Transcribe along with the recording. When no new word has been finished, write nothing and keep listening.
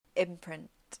Imprint.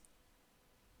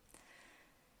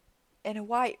 In a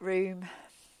white room,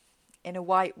 in a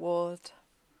white ward,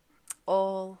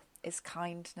 all is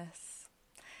kindness.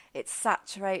 It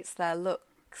saturates their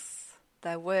looks,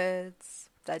 their words,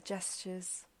 their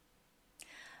gestures.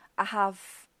 I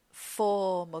have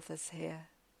 4 mothers here.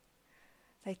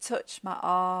 They touch my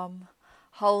arm,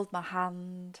 hold my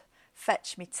hand,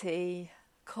 fetch me tea,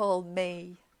 call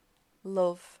me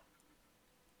love.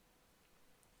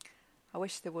 I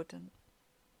wish they wouldn't.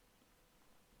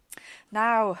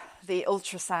 Now, the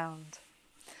ultrasound.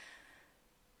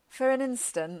 For an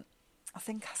instant, I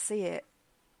think I see it.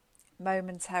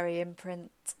 Momentary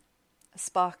imprint, a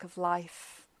spark of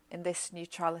life in this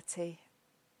neutrality.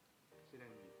 C'est la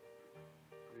nuit.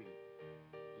 Gris.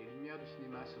 Les lumières du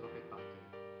cinéma se répètent par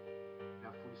terre.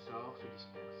 La foule sort, se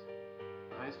disperse.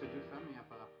 Reste 2 femmes et un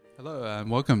parapluie. Hello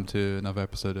and welcome to another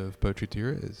episode of Poetry to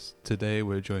Your Ears. Today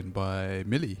we're joined by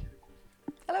Millie.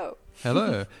 Hello.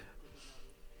 Hello.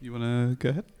 You want to go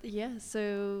ahead? Yeah,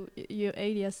 so your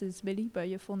alias is Millie, but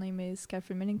your full name is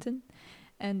Kathryn Millington.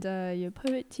 And you're a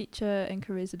poet, teacher, and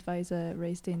careers advisor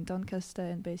raised in Doncaster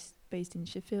and based in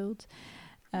Sheffield.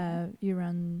 You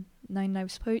run 9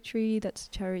 Lives Poetry, that's a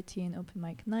charity and open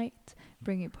mic night,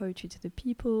 bringing poetry to the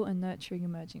people and nurturing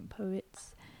emerging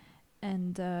poets.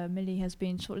 And Millie has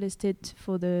been shortlisted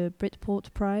for the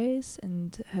Britport Prize,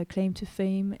 and her claim to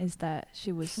fame is that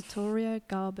she was Toria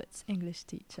Garbutt's English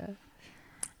teacher.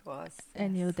 Was.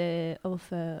 And you're the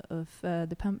author of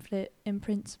the pamphlet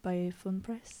Imprints by Fun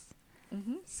Press.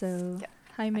 Mm-hmm. So,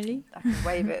 hi Millie. I can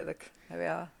wave it. Look, there we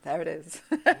are. There it is.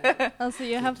 Also,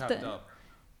 you have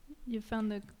you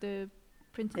found the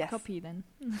printed copy then.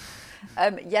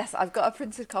 Yes, I've got a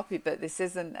printed copy, but this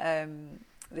isn't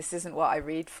what I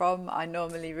read from. I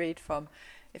normally read from.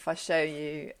 If I show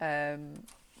you,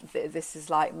 this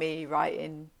is like me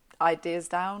writing ideas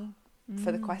down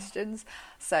for the questions.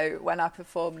 So when I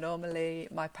perform, normally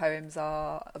my poems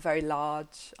are very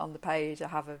large on the page. I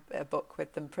have a book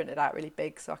with them printed out really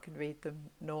big so I can read them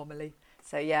normally.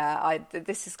 So yeah,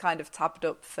 this is kind of tabbed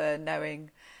up for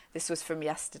knowing. This was from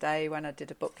yesterday when I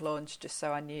did a book launch, just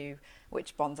so I knew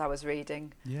which bonds I was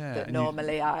reading. Yeah. But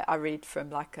normally I read from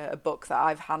like a book that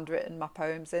I've handwritten my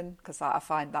poems in, because I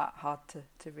find that hard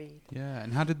to read. Yeah,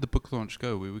 and how did the book launch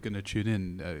go? We were going to tune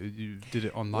in. You did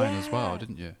it online as well,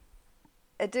 didn't you?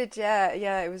 I did, yeah.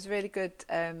 It was really good,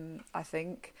 I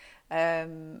think.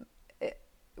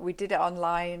 We did it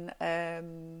online.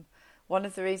 One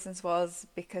of the reasons was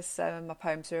because my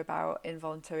poems are about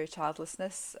involuntary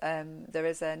childlessness. There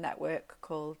is a network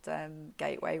called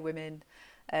Gateway Women.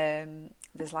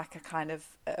 There's like a kind of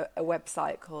a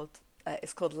website called,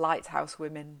 it's called Lighthouse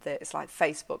Women. It's like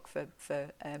Facebook for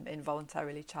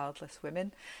involuntarily childless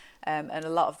women. And a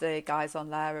lot of the guys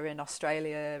on there are in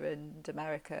Australia and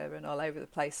America and all over the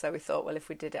place. So we thought, well, if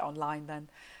we did it online, then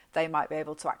they might be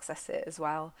able to access it as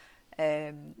well.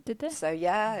 Did they? So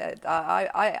yeah,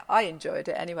 I enjoyed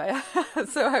it anyway.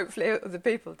 So hopefully other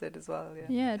people did as well.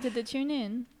 Yeah. Did they tune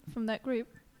in from that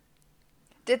group?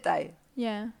 Did they?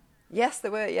 Yeah. Yes, there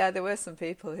were. Yeah, there were some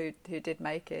people who did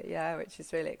make it. Yeah, which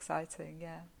is really exciting.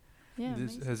 Yeah. Yeah.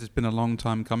 Has this been a long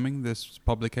time coming, this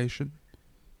publication?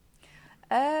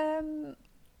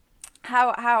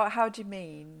 How do you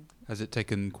mean? Has it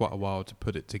taken quite a while to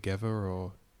put it together,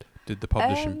 or did the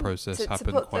publishing process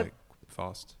happen quite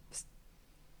fast?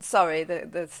 Sorry,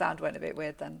 the sound went a bit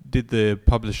weird then. Did the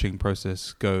publishing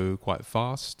process go quite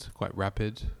fast, quite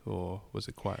rapid, or was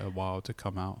it quite a while to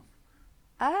come out?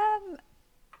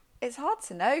 It's hard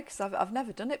to know because I've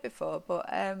never done it before, but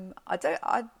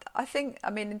I think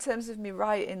in terms of me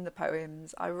writing the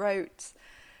poems, I wrote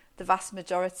the vast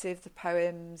majority of the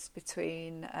poems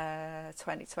between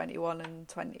 2021 and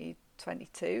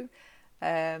 2022.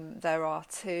 There are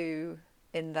 2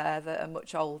 in there that are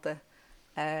much older,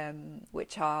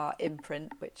 which are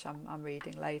Imprint, which I'm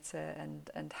reading later,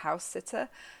 and House Sitter.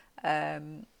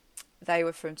 They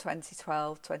were from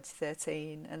 2012,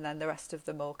 2013, and then the rest of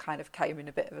them all kind of came in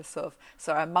a bit of a sort of...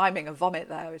 So I'm miming a vomit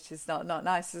there, which is not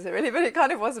nice, is it really? But it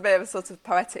kind of was a bit of a sort of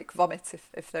poetic vomit,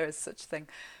 if there is such a thing,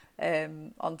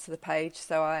 onto the page.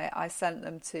 So I sent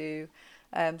them to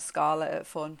Scarlett at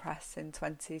Fun Press in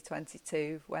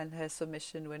 2022 when her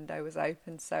submission window was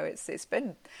open. So it's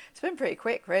been pretty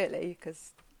quick, really,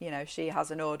 because she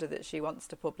has an order that she wants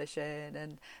to publish in,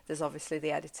 and there's obviously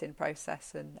the editing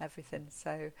process and everything.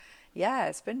 So yeah,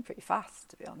 it's been pretty fast,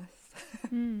 to be honest.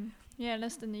 Yeah,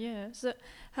 less than a year. So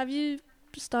have you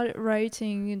started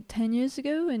writing 10 years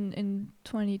ago in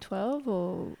 2012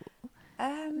 or?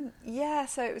 Yeah,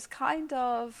 so it was kind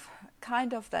of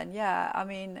then, yeah.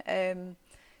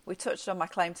 we touched on my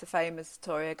claim to fame as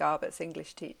Toria Garbutt's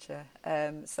English teacher.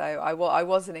 So I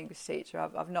was an English teacher.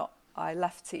 I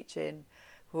left teaching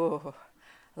a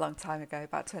long time ago,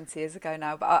 about 20 years ago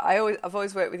now. But I've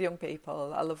always worked with young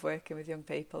people. I love working with young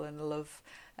people, and I love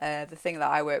the thing that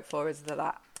I work for is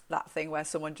that thing where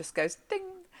someone just goes ding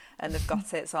and they've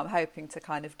got it. So I'm hoping to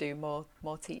kind of do more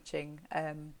teaching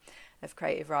of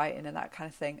creative writing and that kind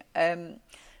of thing.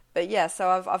 But yeah, so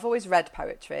I've always read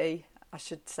poetry. I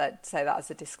should say that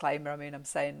as a disclaimer. I mean,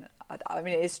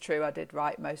 it is true. I did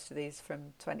write most of these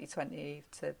from 2020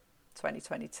 to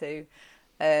 2022.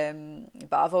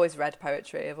 But I've always read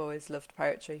poetry. I've always loved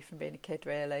poetry from being a kid,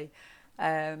 really.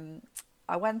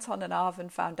 I went on an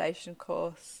Arvin Foundation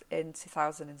course in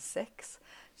 2006,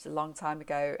 which is a long time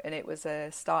ago, and it was a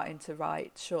starting to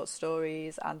write short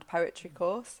stories and poetry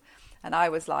course. And I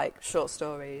was like, short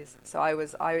stories. So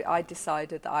I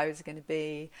decided that I was going to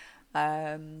be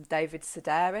David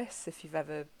Sedaris, if you've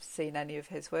ever seen any of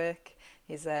his work.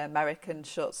 He's an American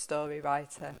short story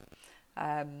writer.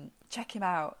 Check him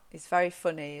out. He's very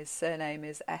funny. His surname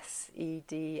is Sedaris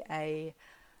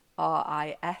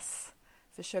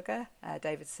for sugar,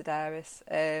 David Sedaris.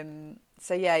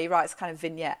 So yeah, he writes kind of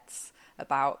vignettes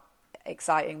about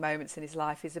exciting moments in his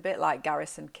life. He's a bit like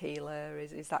Garrison Keillor,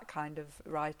 is that kind of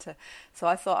writer. So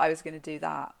I thought I was going to do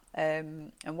that.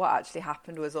 And what actually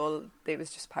happened was it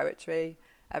was just poetry.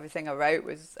 Everything I wrote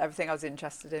was, everything I was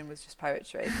interested in was just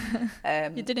poetry.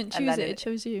 You didn't choose it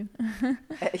chose you.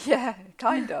 Yeah,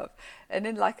 kind of. And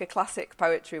in like a classic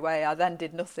poetry way, I then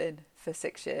did nothing for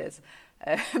 6 years,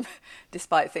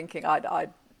 despite thinking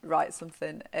I'd write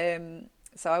something.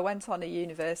 So I went on a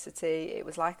university. It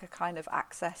was like a kind of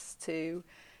access to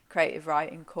creative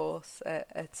writing course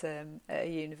at a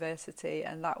university,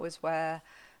 and that was where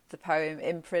the poem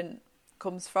Imprint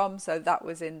comes from. So that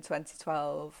was in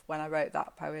 2012 when I wrote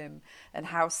that poem. And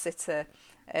House Sitter,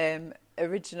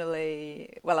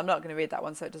 originally, well, I'm not going to read that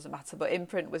one, so it doesn't matter, but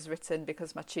Imprint was written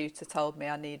because my tutor told me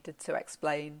I needed to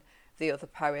explain the other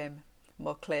poem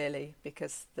more clearly,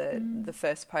 because the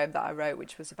first poem that I wrote,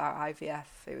 which was about IVF,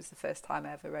 it was the first time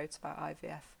I ever wrote about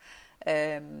IVF.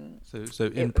 So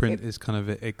Imprint is kind of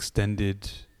an extended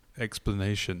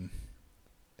explanation.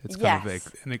 It's kind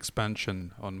of an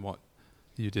expansion on what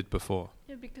you did before.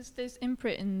 Yeah, because there's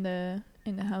imprint in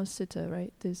the House Sitter,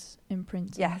 right? There's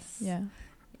imprint. Yes. Yeah.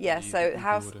 Yeah. So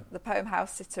the poem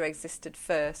House Sitter existed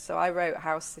first. So I wrote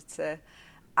House Sitter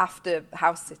after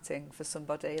house sitting for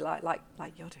somebody, like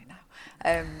you're doing now.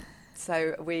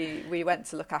 So we went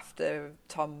to look after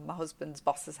Tom, my husband's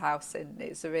boss's house.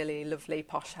 It's a really lovely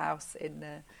posh house in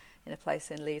a place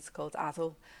in Leeds called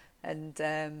Adel, and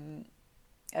the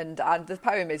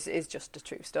poem is just a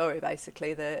true story.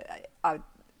 Basically,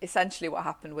 essentially what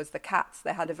happened was the cats,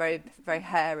 they had a very, very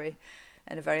hairy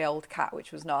and a very old cat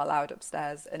which was not allowed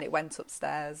upstairs, and it went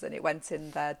upstairs and it went in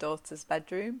their daughter's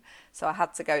bedroom. So I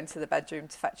had to go into the bedroom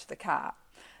to fetch the cat,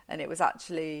 and it was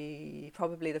actually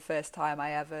probably the first time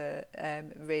I ever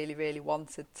really, really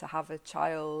wanted to have a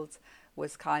child,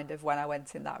 was kind of when I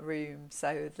went in that room.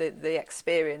 So the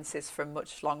experience is from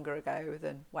much longer ago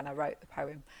than when I wrote the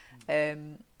poem.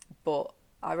 But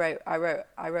I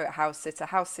wrote House Sitter.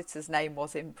 House Sitter's name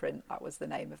was Imprint. That was the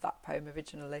name of that poem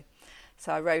originally.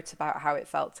 So I wrote about how it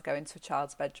felt to go into a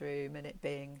child's bedroom and it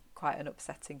being quite an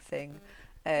upsetting thing.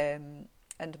 And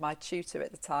my tutor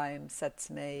at the time said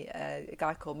to me, a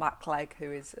guy called Matt Clegg,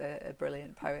 who is a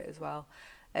brilliant poet as well,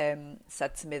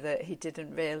 said to me that he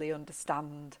didn't really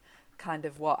understand kind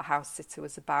of what House Sitter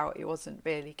was about. He wasn't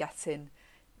quite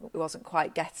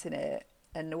getting it.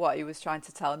 And what he was trying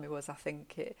to tell me was, I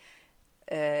think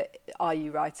are you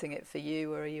writing it for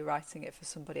you, or are you writing it for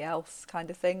somebody else, kind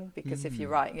of thing? Because if you're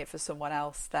writing it for someone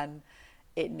else, then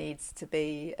it needs to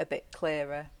be a bit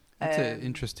clearer. That's an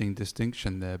interesting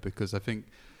distinction there, because I think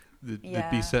there'd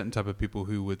be certain type of people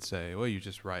who would say, well, you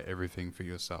just write everything for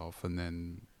yourself, and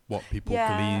then what people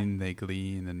glean, they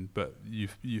glean. But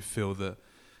you feel that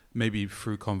maybe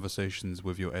through conversations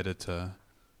with your editor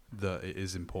that it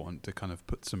is important to kind of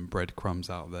put some breadcrumbs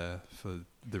out there for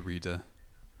the reader.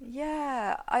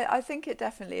 Yeah, I think it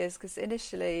definitely is, because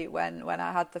initially when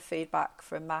I had the feedback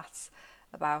from Matt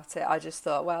about it, I just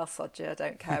thought, well, sod you, I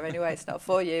don't care anyway, it's not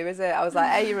for you, is it? I was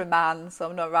like, A, you're a man, so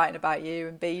I'm not writing about you,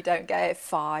 and B, you don't get it,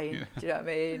 fine. Yeah. Do you know what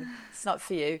I mean? It's not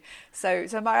for you. So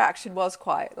my reaction was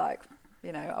quite like,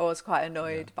 I was quite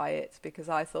annoyed by it, because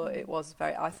I thought it was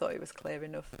clear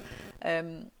enough.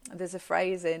 There's a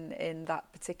phrase in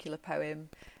that particular poem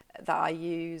that I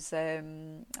use.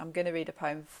 I'm going to read a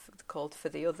poem called For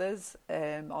the Others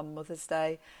on Mother's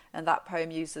Day, and that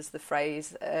poem uses the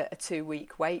phrase a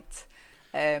 2-week wait,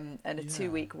 and a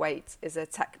 2-week wait is a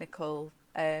technical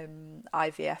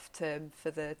IVF term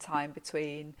for the time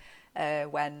between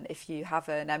when, if you have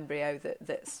an embryo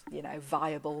that's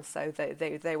viable, so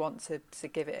they want to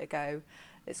give it a go,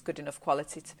 it's good enough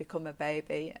quality to become a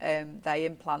baby, they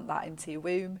implant that into your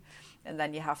womb, and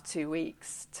then you have 2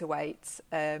 weeks to wait,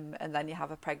 and then you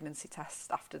have a pregnancy test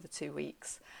after the 2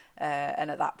 weeks, and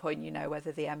at that point you know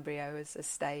whether the embryo has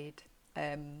stayed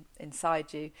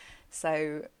inside you.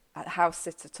 So House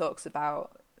Sitter talks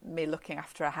about me looking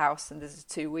after a house, and there's a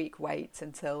 2-week wait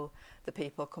until the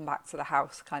people come back to the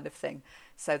house, kind of thing.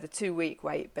 So the 2-week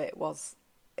wait bit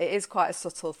it is quite a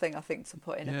subtle thing, I think, to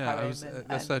put in a poem.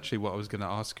 That's actually what I was going to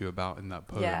ask you about in that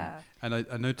poem. Yeah. And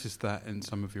I noticed that in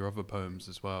some of your other poems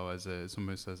as well, it's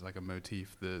almost as like a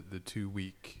motif, the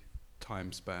 2-week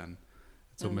time span.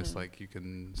 It's almost like you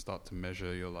can start to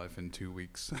measure your life in 2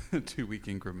 weeks, 2-week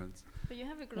increments. But you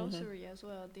have a glossary as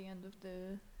well at the end of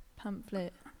the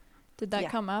pamphlet. Did that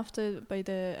come after by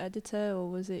the editor, or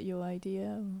was it your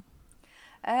idea?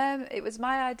 It was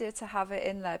my idea to have it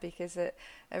in there because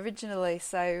originally,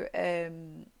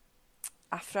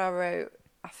 after I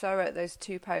wrote those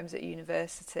 2 poems at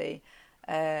university,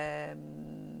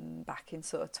 back in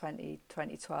sort of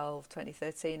 2012,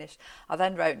 2013ish, I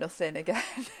then wrote nothing again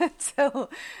until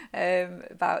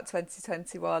about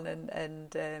 2021,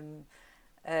 and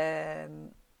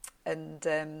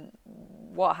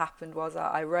what happened was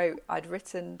I'd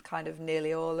written kind of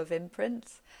nearly all of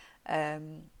Imprint,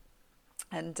 and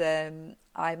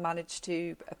I managed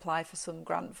to apply for some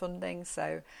grant funding,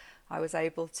 so I was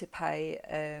able to pay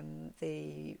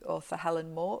the author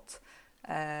Helen Mort,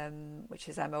 which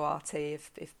is MORT.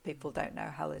 If people don't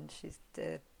know Helen, she's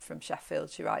from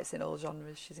Sheffield. She writes in all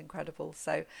genres. She's incredible.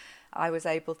 So I was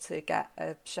able to get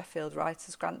a Sheffield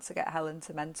Writers Grant to get Helen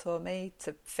to mentor me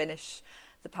to finish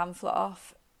the pamphlet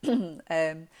off. And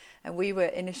we were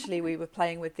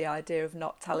playing with the idea of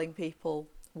not telling people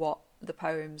what the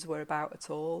poems were about at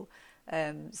all.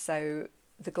 So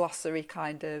the glossary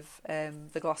comes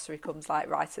like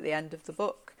right at the end of the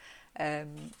book.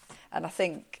 And I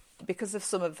think because of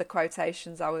some of the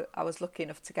quotations, I was lucky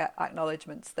enough to get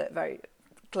acknowledgements that very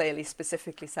clearly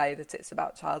specifically say that it's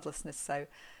about childlessness. So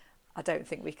I don't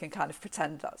think we can kind of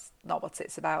pretend that's not what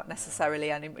it's about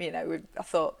necessarily. And, I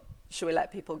thought, should we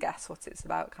let people guess what it's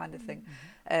about, kind of thing.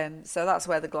 So that's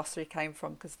where the glossary came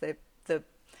from, because the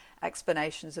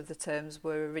explanations of the terms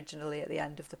were originally at the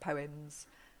end of the poems,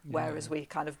 whereas we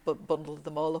kind of bundled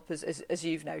them all up as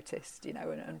you've noticed,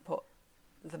 and put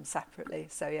them separately.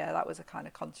 So yeah, that was a kind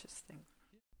of conscious thing.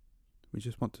 We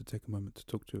just want to take a moment to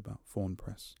talk to you about Fawn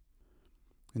Press,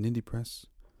 an indie press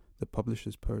that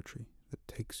publishes poetry that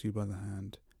takes you by the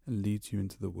hand and leads you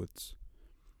into the woods.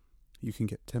 You can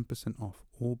get 10% off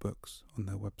all books on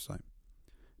their website,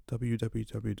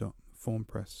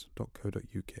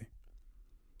 www.fawnpress.co.uk,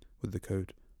 with the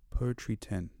code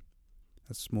POETRY10,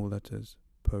 as small letters,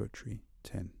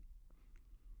 POETRY10.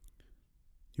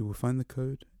 You will find the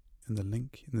code and the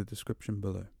link in the description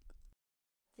below.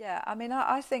 Yeah, I mean,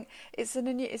 I think it's an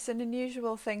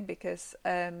unusual thing because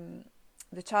the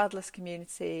childless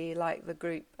community, like the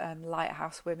group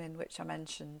Lighthouse Women, which I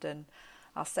mentioned, and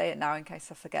I'll say it now in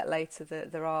case I forget later,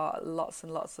 that there are lots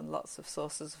and lots and lots of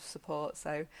sources of support.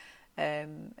 So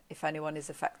if anyone is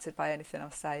affected by anything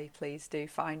I'll say, please do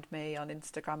find me on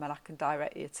Instagram and I can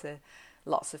direct you to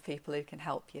lots of people who can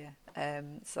help you.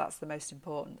 So that's the most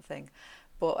important thing.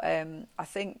 But I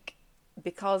think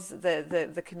because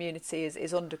the community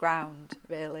is underground,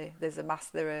 really,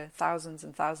 there are thousands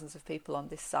and thousands of people on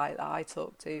this site that I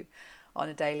talk to on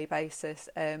a daily basis.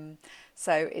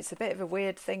 So it's a bit of a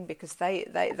weird thing because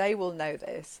they will know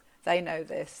this. They know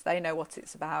this. They know what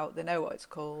it's about. They know what it's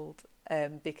called.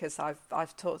 Because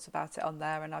I've talked about it on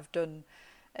there, and I've done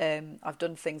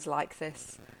things like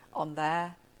this on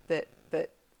there. But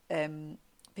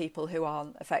people who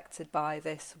aren't affected by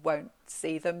this won't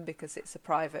see them because it's a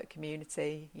private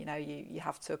community. You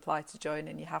have to apply to join,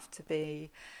 and you have to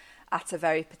be at a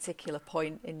very particular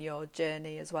point in your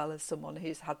journey, as well as someone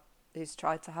who's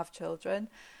tried to have children.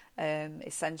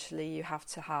 Essentially, you have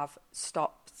to have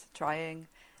stopped trying,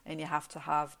 and you have to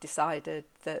have decided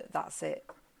that that's it.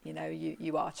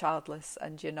 You are childless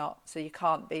and you're not. So you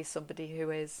can't be somebody who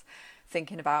is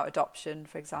thinking about adoption,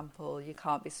 for example. You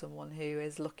can't be someone who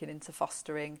is looking into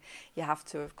fostering. You have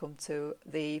to have come to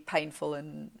the painful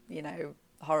and,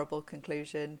 horrible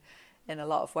conclusion in a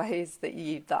lot of ways that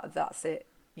that's it.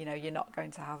 You're not going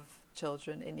to have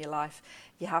children in your life.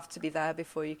 You have to be there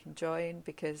before you can join,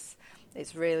 because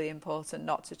it's really important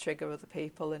not to trigger other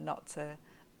people and not to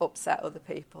upset other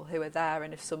people who are there.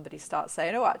 And if somebody starts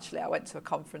saying, oh, actually, I went to a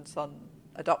conference on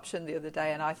adoption the other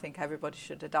day and I think everybody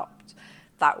should adopt,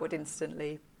 that would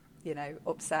instantly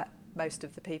upset most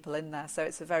of the people in there. So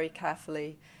it's a very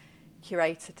carefully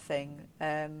curated thing.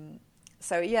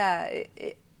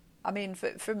 I mean,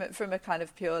 from a kind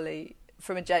of purely,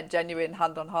 from a genuine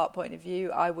hand-on-heart point of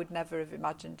view, I would never have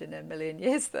imagined in a million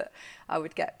years that I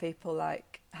would get people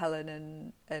like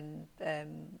Helen and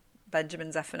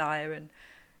Benjamin Zephaniah and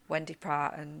Wendy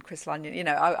Pratt and Chris Lanyon.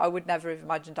 I would never have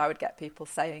imagined I would get people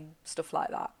saying stuff like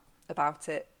that about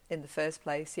it in the first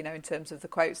place, in terms of the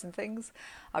quotes and things.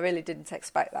 I really didn't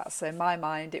expect that. So in my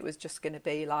mind, it was just going to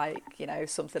be like,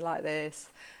 something like this,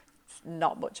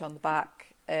 not much on the back.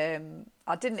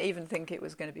 I didn't even think it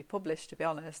was going to be published, to be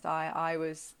honest. I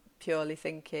was purely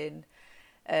thinking,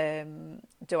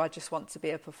 do I just want to be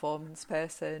a performance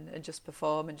person and just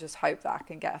perform and just hope that I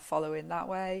can get a following that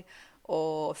way,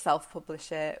 or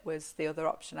self-publish it was the other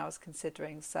option I was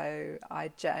considering. So I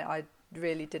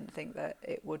really didn't think that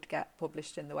it would get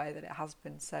published in the way that it has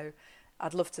been. So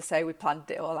I'd love to say we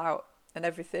planned it all out and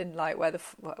everything, like where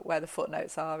the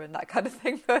footnotes are and that kind of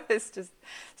thing, but it's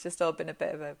just all been a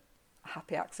bit of a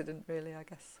happy accident, really, I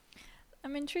guess.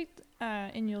 I'm intrigued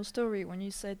in your story when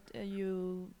you said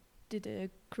you did a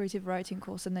creative writing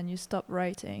course and then you stopped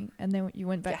writing and then you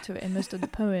went back to it, and most of the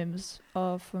poems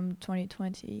are from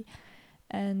 2020.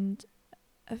 And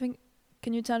I think,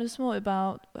 can you tell us more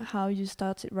about how you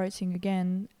started writing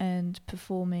again and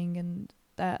performing and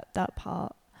that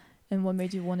part, and what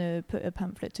made you want to put a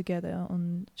pamphlet together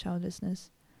on childlessness?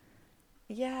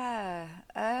 Yeah,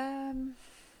 I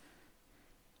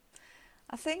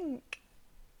think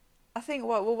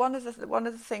well one of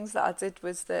the things that I did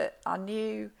was that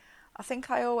I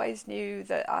think I always knew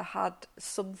that I had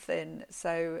something.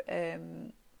 So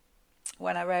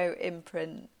when I wrote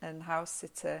Imprint and House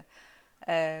Sitter,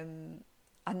 and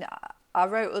I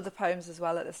wrote other poems as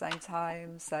well at the same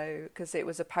time. So because it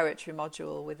was a poetry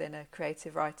module within a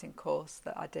creative writing course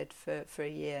that I did for a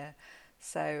year.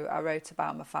 So I wrote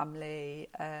about my family,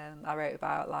 I wrote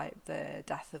about like the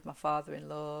death of my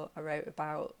father-in-law, I wrote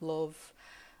about love,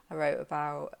 I wrote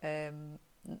about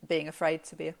being afraid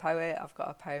to be a poet. I've got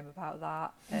a poem about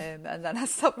that, and then I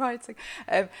stopped writing.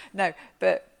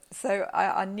 So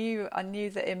I knew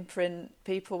that Imprint,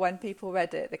 when people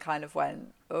read it, they kind of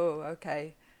went, oh,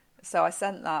 okay. So I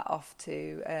sent that off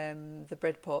to the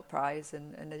Bridport Prize,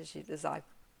 and as I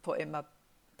put in my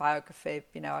biography,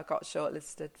 I got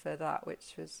shortlisted for that,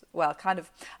 which was, I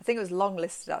think it was long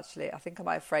listed actually. I think I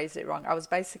might have phrased it wrong. I was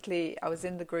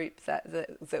in the group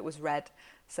that was read,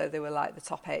 so they were like the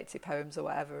top 80 poems or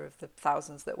whatever of the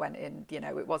thousands that went in.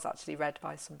 It was actually read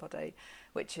by somebody,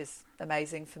 which is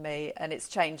amazing for me, and it's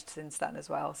changed since then as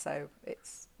well. So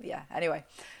anyway,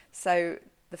 so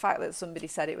the fact that somebody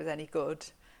said it was any good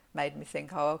made me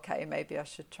think, oh, okay, maybe I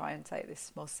should try and take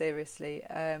this more seriously.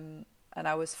 And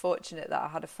I was fortunate that I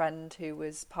had a friend who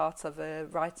was part of a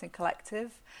writing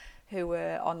collective who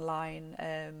were online.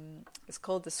 It's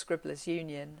called the Scribblers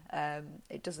Union.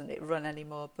 It doesn't run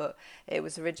anymore, but it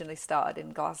was originally started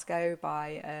in Glasgow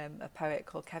by a poet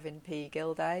called Kevin P.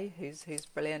 Gilday, who's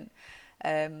brilliant.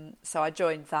 So I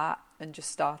joined that and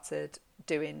just started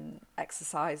doing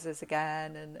exercises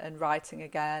again and writing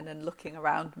again and looking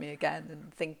around me again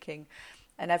and thinking.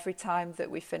 And every time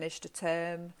that we finished a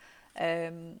term,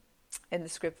 in the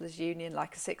Scribblers Union,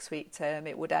 like a 6-week term,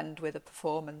 it would end with a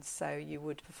performance. So you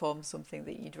would perform something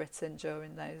that you'd written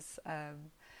during those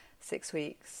 6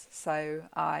 weeks. So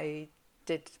I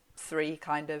did 3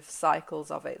 kind of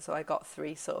cycles of it. So I got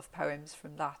 3 sort of poems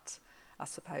from that, I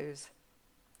suppose.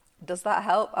 Does that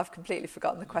help? I've completely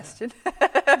forgotten the question.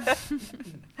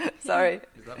 Sorry.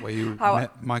 Is that where you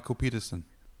met Michael Peterson?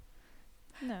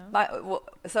 No.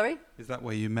 Sorry? Is that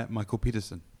where you met Michael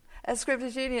Peterson? At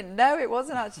Scribblers Union? No, it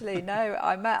wasn't actually. No,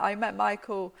 I met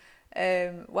Michael.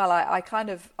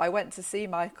 I went to see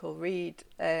Michael read,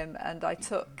 and I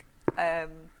took.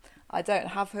 I don't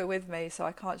have her with me, so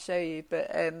I can't show you.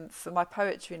 But for my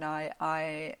poetry night,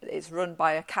 it's run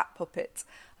by a cat puppet.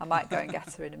 I might go and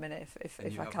get her in a minute if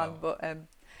I can. But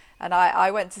and I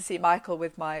went to see Michael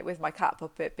with my cat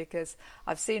puppet because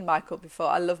I've seen Michael before.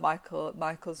 I love Michael.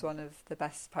 Michael's one of the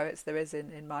best poets there is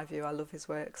in my view. I love his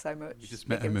work so much. We just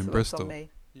met him in Bristol.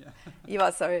 Yeah. You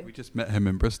are, sorry? We just met him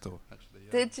in Bristol, actually.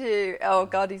 Yeah. Did you? Oh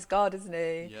God, he's God, isn't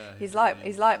he? Yeah, he's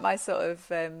like my sort of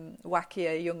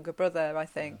wackier younger brother, I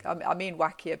think. Yeah. I mean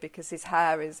wackier because his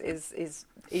hair is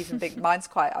even big. Mine's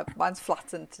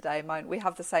flattened today. We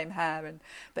have the same hair,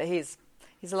 but he's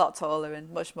a lot taller and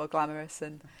much more glamorous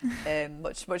and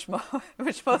much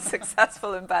more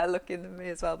successful and better looking than me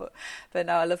as well. But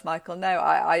no, I love Michael. No,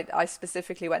 I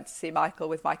specifically went to see Michael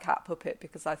with my cat puppet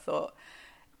because I thought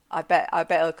I bet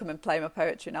he'll come and play my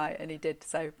poetry night, and he did.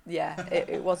 So yeah,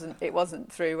 it wasn't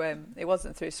through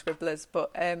Scribblers,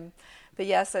 but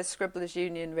yeah. So Scribblers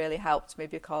Union really helped me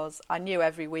because I knew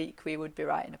every week we would be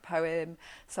writing a poem.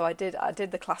 So I did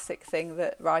the classic thing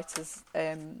that writers,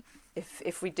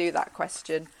 if we do that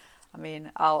question, I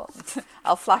mean, I'll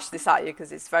flash this at you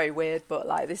because it's very weird, but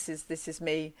like this is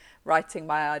me writing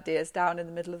my ideas down in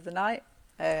the middle of the night.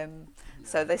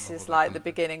 So this is like the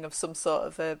beginning of some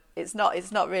sort of it's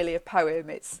not really a poem,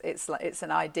 it's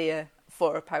an idea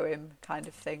for a poem kind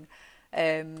of thing.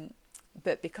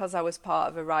 But because I was part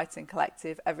of a writing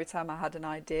collective, every time I had an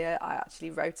idea, I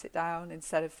actually wrote it down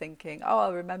instead of thinking, oh,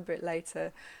 I'll remember it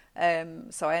later.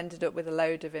 So I ended up with a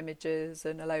load of images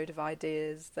and a load of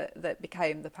ideas that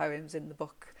became the poems in the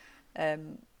book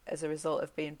as a result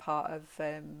of being part of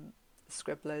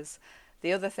Scribblers.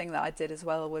 The other thing that I did as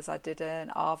well was I did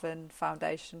an Arvin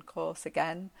Foundation course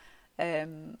again,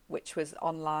 which was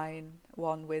online,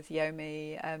 one with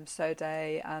Yomi Sode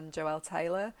and Joelle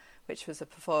Taylor, which was a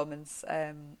performance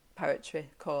poetry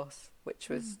course, which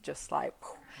was just like...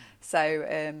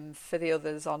 So for the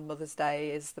others, on Mother's Day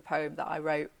is the poem that I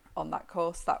wrote on that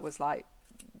course. That was like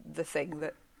the thing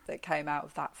that came out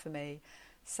of that for me.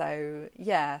 So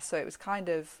yeah, so it was kind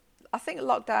of... I think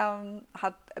lockdown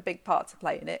had a big part to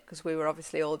play in it because we were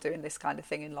obviously all doing this kind of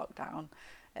thing in lockdown.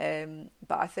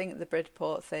 But I think the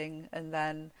Bridport thing, and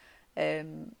then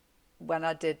when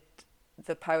I did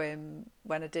the poem,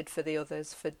 when I did for the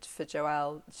others, for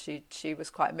Joelle, she was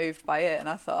quite moved by it, and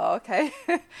I thought, oh, okay,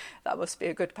 that must be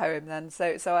a good poem then.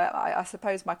 So I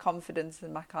suppose my confidence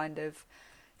and my kind of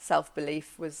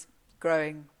self-belief was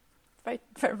growing very,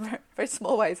 very, very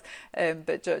small ways,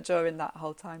 but during that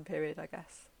whole time period, I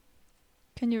guess.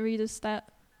 Can you read us that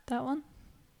one?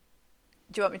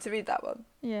 Do you want me to read that one?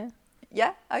 Yeah.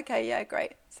 Yeah? Okay, yeah,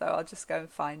 great. So I'll just go and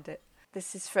find it.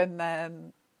 This is from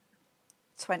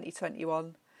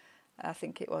 2021, I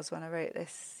think it was when I wrote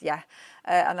this. Yeah.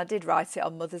 And I did write it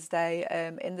on Mother's Day.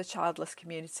 In the childless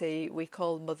community, we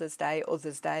call Mother's Day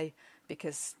Other's Day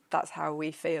because that's how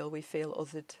we feel. We feel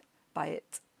othered by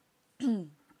it.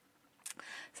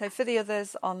 So for the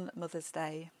others on Mother's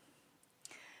Day,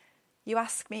 you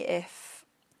ask me if,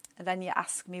 and then you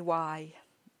ask me why.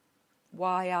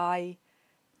 Why I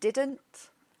didn't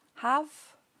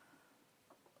have,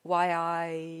 why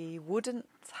I wouldn't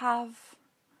have,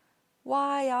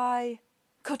 why I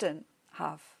couldn't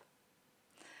have.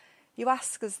 You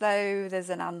ask as though there's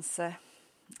an answer,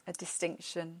 a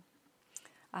distinction,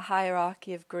 a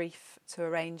hierarchy of grief to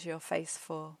arrange your face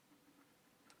for.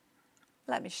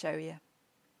 Let me show you.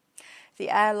 The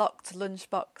airlocked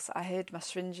lunchbox I hid my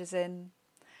syringes in,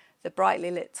 the brightly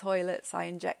lit toilets I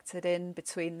injected in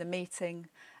between the meeting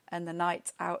and the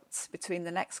night out, between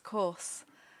the next course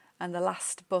and the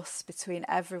last bus, between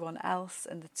everyone else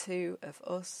and the two of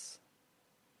us.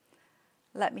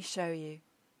 Let me show you.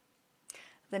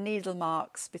 The needle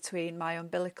marks between my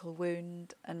umbilical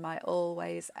wound and my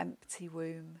always empty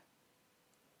womb.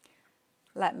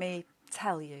 Let me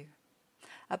tell you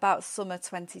about summer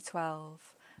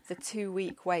 2012, the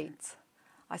 2-week wait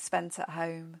I spent at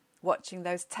home, watching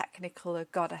those technicolor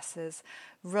goddesses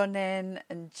running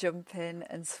and jumping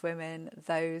and swimming,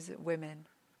 those women.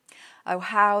 Oh,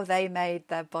 how they made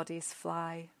their bodies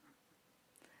fly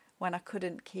when I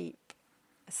couldn't keep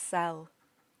a cell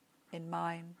in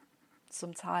mine.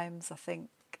 Sometimes I think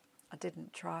I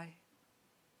didn't try.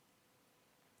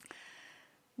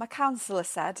 My counsellor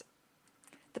said,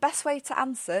 the best way to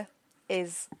answer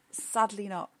is sadly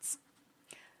not.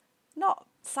 Not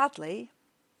sadly,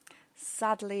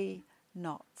 sadly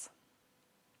not.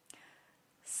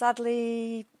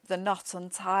 Sadly, the knot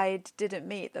untied didn't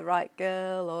meet the right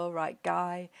girl or right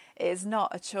guy. It is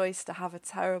not a choice to have a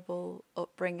terrible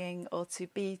upbringing or to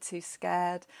be too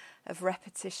scared of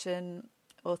repetition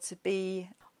or to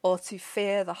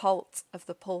fear the halt of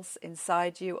the pulse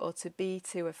inside you or to be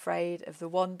too afraid of the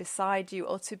one beside you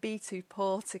or to be too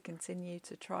poor to continue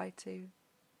to try to.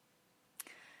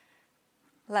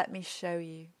 Let me show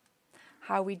you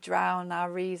how we drown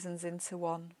our reasons into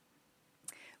one.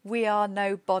 We are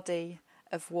no body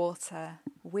of water.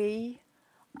 We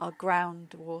are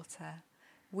groundwater.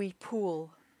 We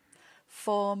pool,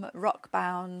 form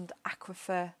rock-bound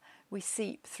aquifer. We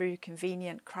seep through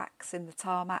convenient cracks in the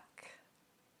tarmac.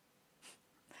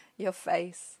 Your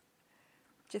face.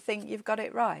 Do you think you've got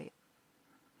it right?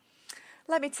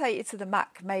 Let me take you to the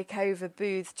Mac makeover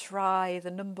booth. Try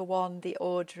the number 1, the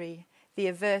Audrey, the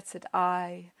averted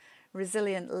eye,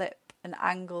 resilient lip and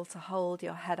angle to hold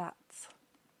your head at.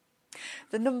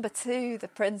 The number 2, the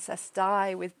Princess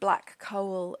Di, with black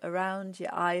coal around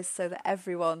your eyes so that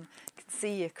everyone can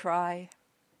see you cry.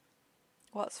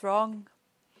 What's wrong?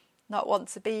 Not want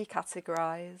to be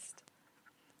categorised.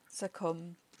 So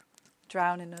come,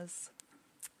 drown in us,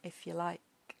 if you like.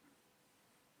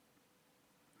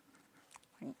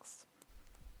 Thanks.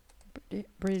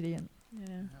 Brilliant.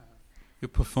 Yeah. Your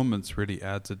performance really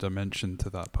adds a dimension to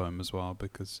that poem as well,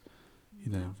 because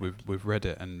we've read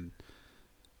it, and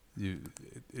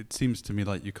it seems to me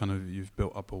like you've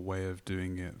built up a way of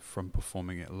doing it from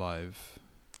performing it live,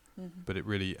 but it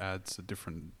really adds a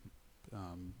different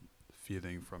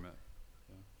feeling from it.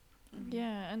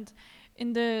 Yeah, and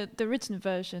in the written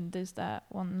version, there's that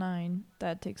one line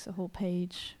that takes a whole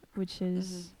page, which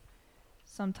is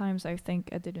sometimes I think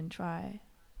I didn't try.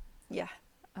 Yeah.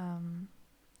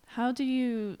 How do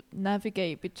you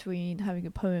navigate between having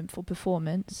a poem for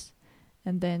performance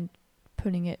and then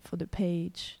putting it for the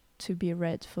page to be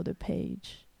read for the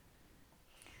page?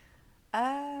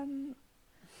 I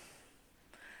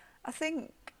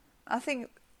think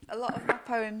a lot of my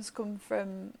poems come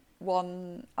from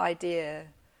one idea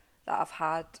that I've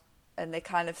had, and they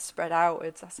kind of spread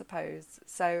outwards, I suppose.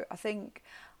 So I think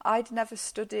I'd never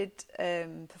studied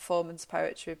performance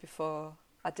poetry before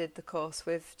I did the course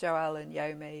with Joelle and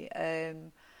Yomi.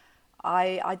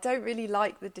 I don't really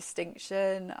like the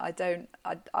distinction. I don't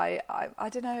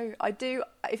know. I do.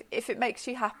 If it makes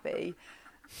you happy,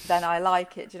 then I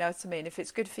like it. Do you know what I mean? If it's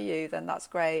good for you, then that's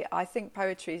great. I think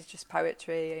poetry is just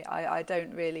poetry. I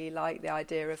don't really like the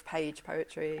idea of page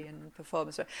poetry and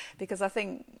performance, because I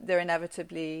think there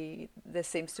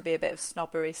seems to be a bit of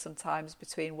snobbery sometimes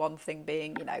between one thing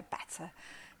being, better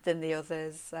than the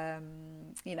others.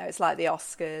 It's like the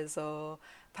Oscars or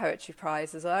poetry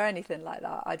prizes or anything like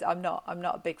that. I'm not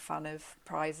a big fan of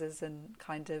prizes and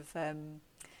kind of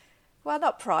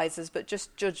not prizes, but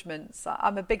just judgments.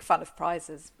 I'm a big fan of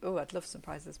prizes. Oh, I'd love some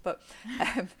prizes, but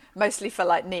mostly for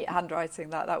like neat handwriting.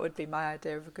 That would be my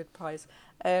idea of a good prize.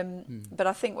 But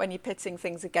I think when you're pitting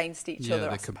things against each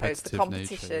other, I suppose the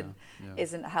competition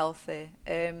isn't healthy.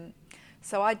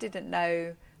 So I didn't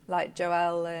know. Like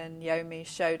Joelle and Yomi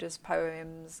showed us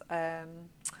poems.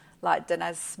 Like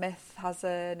Danez Smith has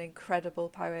an incredible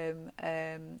poem.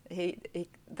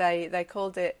 They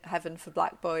called it Heaven for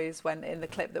Black Boys when in the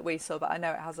clip that we saw, but I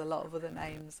know it has a lot of other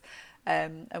names.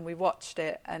 And we watched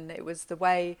it, and it was the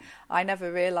way I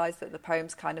never realised that the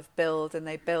poems kind of build and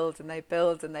they build and they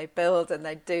build and they build and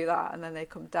they do that, and then they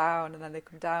come down and then they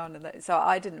come down, and so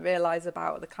I didn't realise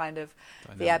about the kind of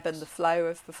dynamics, the ebb and the flow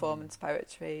of performance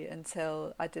poetry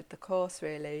until I did the course,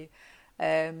 really.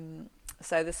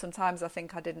 So there's sometimes I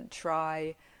think I didn't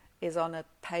try is on a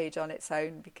page on its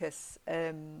own, because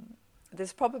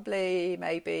there's probably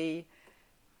maybe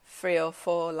 3 or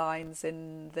 4 lines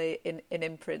in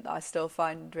imprint that I still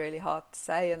find really hard to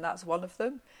say, and that's one of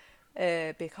them,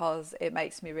 because it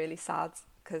makes me really sad,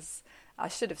 because I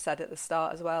should have said at the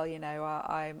start as well,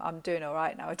 I'm doing all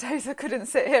right nowadays. I couldn't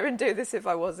sit here and do this if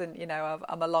I wasn't,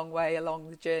 I'm a long way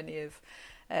along the journey of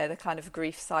the kind of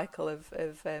grief cycle of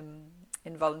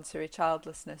involuntary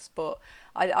childlessness, but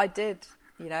I did.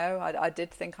 I did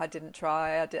think I didn't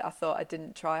try. I thought I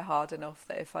didn't try hard enough.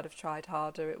 That if I'd have tried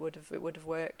harder, it would have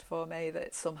worked for me.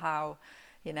 That somehow,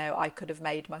 I could have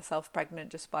made myself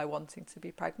pregnant just by wanting to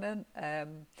be pregnant.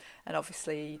 And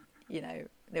obviously,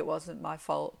 it wasn't my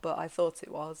fault, but I thought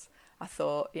it was. I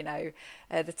thought, the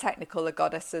technical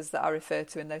goddesses that I refer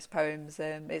to in those poems.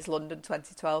 It's London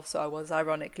 2012, so I was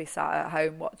ironically sat at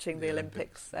home watching the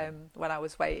Olympics when I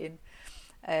was waiting.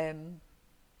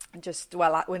 Just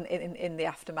when in the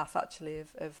aftermath actually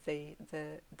of the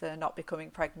not becoming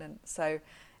pregnant, so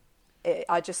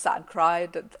I just sat and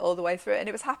cried all the way through it, and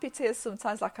it was happy tears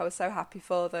sometimes. Like I was so happy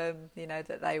for them,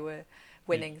 that they were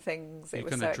winning things. It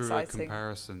was so exciting. You kind of drew a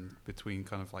comparison between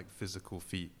kind of like physical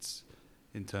feats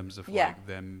in terms of like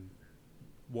them,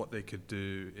 what they could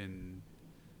do in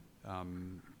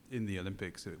the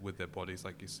Olympics with their bodies,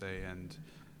 like you say, and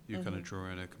you kind of draw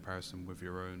in a comparison with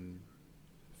your own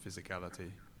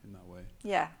physicality in that way.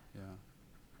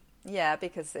 Yeah,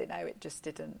 because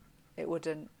it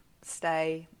wouldn't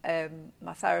stay.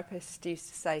 My therapist used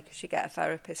to say, because you get a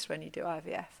therapist when you do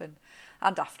IVF and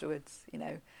afterwards,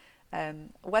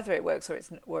 whether it works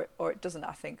or it doesn't,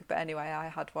 I think, but anyway, I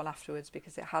had one afterwards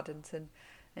because it hadn't,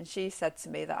 and she said to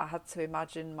me that I had to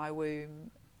imagine my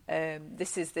womb.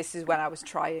 This is when I was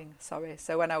trying.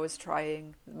 So when I was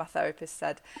trying, my therapist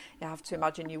said you have to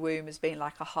imagine your womb as being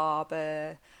like a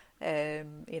harbour.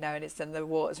 And the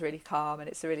water's really calm and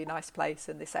it's a really nice place,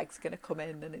 and this egg's going to come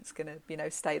in and it's going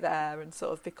to, stay there and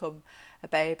sort of become a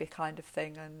baby kind of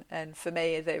thing. And for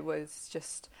me, it was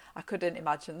just, I couldn't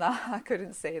imagine that. I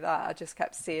couldn't see that. I just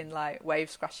kept seeing like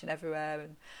waves crashing everywhere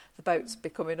and the boats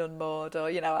becoming unmoored, or,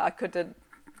 I couldn't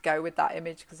go with that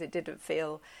image because it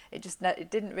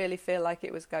didn't really feel like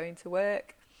it was going to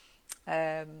work.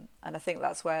 And I think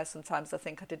that's where sometimes I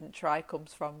think I didn't try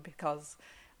comes from, because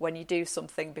when you do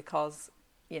something because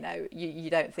you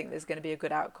don't think there's going to be a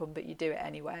good outcome, but you do it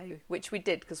anyway, which we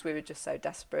did because we were just so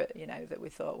desperate, that we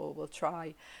thought, well, we'll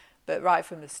try. But right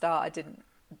from the start, I didn't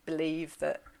believe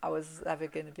that I was ever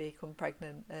going to become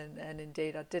pregnant, and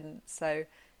indeed I didn't. So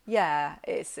yeah,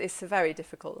 it's a very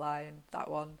difficult line, that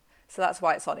one. So that's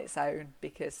why it's on its own,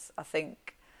 because I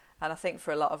think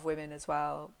for a lot of women as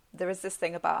well, there is this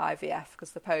thing about IVF,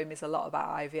 because the poem is a lot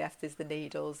about IVF. There's the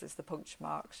needles, there's the puncture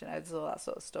marks, there's all that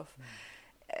sort of stuff.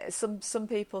 Some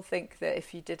people think that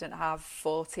if you didn't have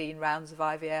 14 rounds of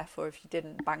IVF, or if you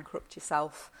didn't bankrupt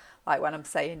yourself, like when I'm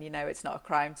saying, it's not a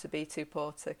crime to be too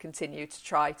poor to continue to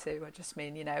try to. I just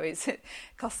mean, it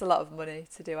costs a lot of money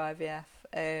to do IVF.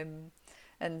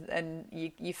 And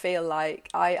you feel like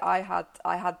I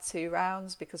had 2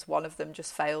 rounds because one of them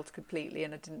just failed completely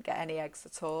and I didn't get any eggs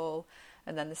at all.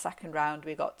 And then the second round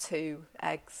we got 2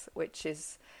 eggs, which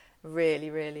is really,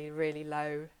 really, really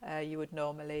low. You would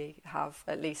normally have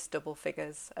at least double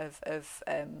figures of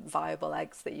viable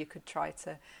eggs that you could try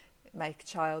to make a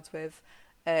child with.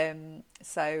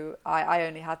 So I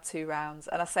only had 2 rounds,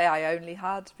 and I say I only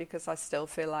had because I still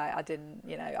feel like I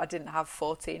didn't have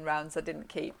 14 rounds. I didn't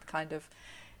keep kind of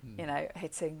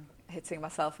hitting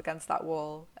myself against that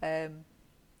wall.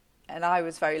 And I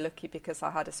was very lucky because I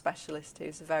had a specialist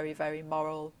who's a very, very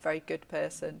moral, very good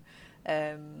person,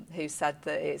 who said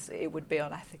that it would be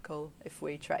unethical if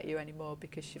we treat you anymore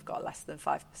because you've got less than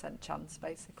 5% chance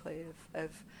basically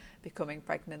of becoming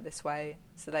pregnant this way.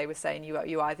 So they were saying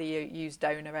you either use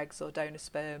donor eggs or donor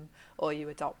sperm, or you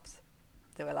adopt.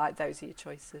 They were like, those are your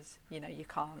choices. You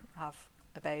can't have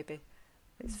a baby.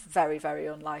 It's very, very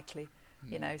unlikely.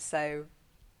 So,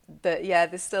 but yeah,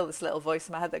 there's still this little voice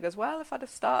in my head that goes, well, if I'd have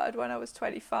started when I was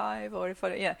 25, or if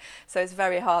so it's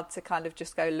very hard to kind of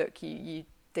just go, look, you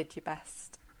did your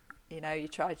best, you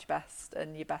tried your best,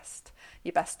 and your best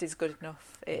is good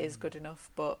enough. It is good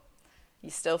enough, but you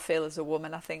still feel as a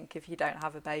woman, I think, if you don't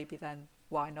have a baby, then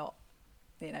why not?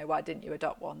 Why didn't you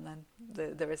adopt one then?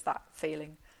 There is that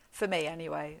feeling, for me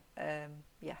anyway.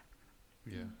 Yeah,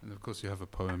 and of course you have a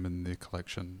poem in the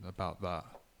collection about that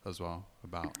as well,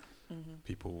 about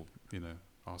people,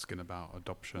 asking about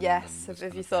adoption. Yes,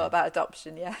 have you thought about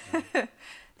adoption? Yeah.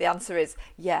 The answer is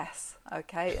yes.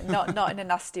 Okay, not in a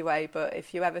nasty way, but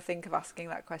if you ever think of asking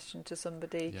that question to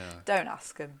somebody, don't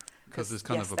ask them, because there's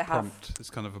kind of a prompt. There's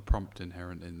kind of a prompt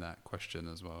inherent in that question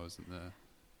as well, isn't there?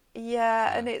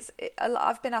 Yeah, and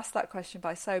I've been asked that question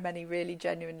by so many really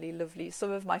genuinely lovely. Some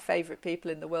of my favourite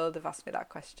people in the world have asked me that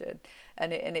question,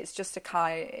 and it's just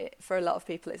for a lot of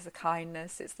people, it's a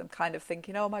kindness. It's them kind of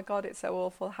thinking, oh my God, it's so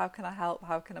awful. How can I help?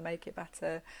 How can I make it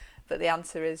better? But the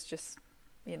answer is just,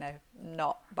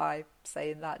 not by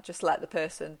saying that. Just let the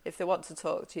person, if they want to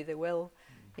talk to you, they will.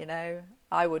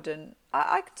 I wouldn't.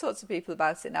 I could talk to people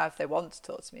about it now if they want to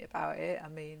talk to me about it. I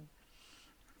mean,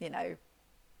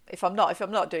 If I'm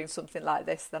not doing something like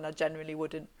this, then I generally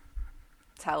wouldn't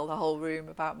tell the whole room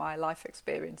about my life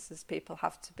experiences. People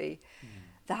have to be,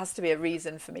 there has to be a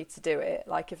reason for me to do it.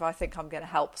 Like if I think I'm going to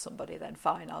help somebody, then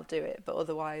fine, I'll do it. But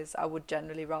otherwise, I would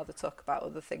generally rather talk about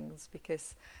other things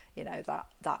because,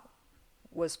 that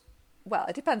was, well,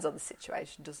 it depends on the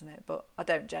situation, doesn't it? But I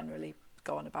don't generally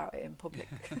go on about it in public.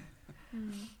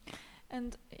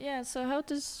 And yeah, so how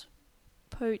does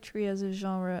poetry as a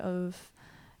genre of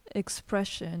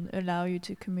expression allow you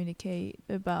to communicate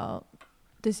about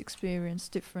this experience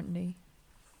differently?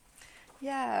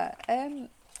 Yeah,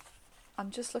 I'm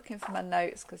just looking for my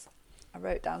notes because I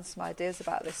wrote down some ideas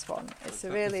about this one. It's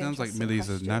a really it sounds like Millie's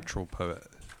question. A natural poet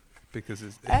because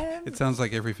it sounds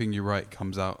like everything you write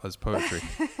comes out as poetry.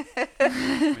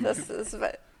 It's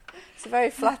a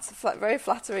very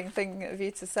flattering thing of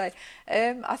you to say.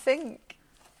 I think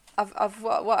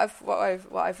what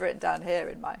I've written down here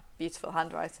in my beautiful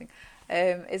handwriting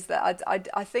is that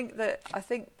I think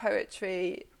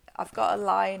poetry. I've got a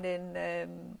line in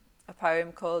a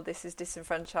poem called "This is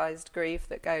Disenfranchised Grief"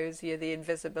 that goes, "You're the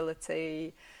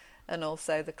invisibility, and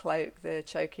also the cloak, the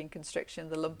choking constriction,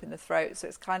 the lump in the throat." So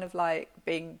it's kind of like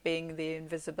being the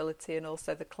invisibility and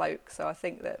also the cloak. So I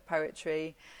think that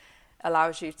poetry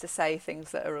allows you to say things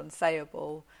that are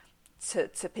unsayable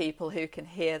to people who can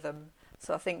hear them.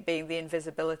 So I think being the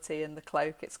invisibility and the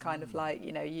cloak, it's kind of like,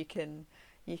 you can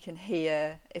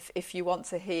hear, if you want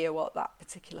to hear what that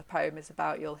particular poem is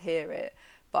about, you'll hear it.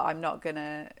 But I'm not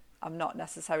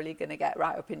necessarily going to get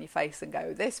right up in your face and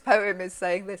go, this poem is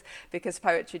saying this, because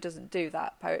poetry doesn't do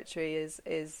that. Poetry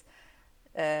is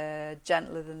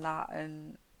gentler than that.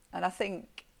 And I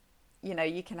think you know,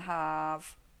 you can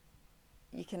have,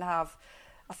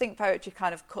 I think poetry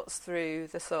kind of cuts through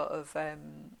the sort of,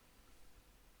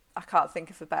 I can't think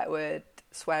of a better word,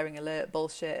 swearing alert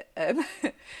bullshit,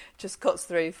 just cuts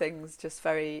through things just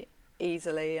very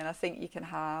easily. And I think you can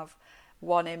have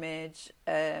one image,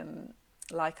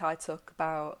 like I talk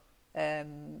about,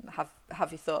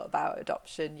 have you thought about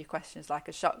adoption? Your question's like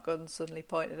a shotgun suddenly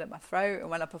pointed at my throat, and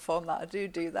when I perform that, I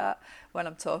do that when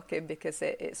I'm talking, because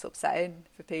it's upsetting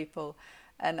for people.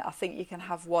 And I think you can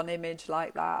have one image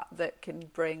like that can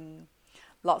bring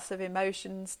lots of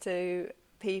emotions to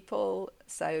people.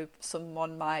 So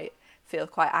someone might feel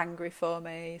quite angry for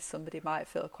me, somebody might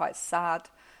feel quite sad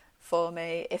for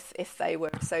me if they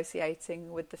were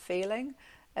associating with the feeling.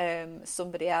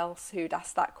 Somebody else who'd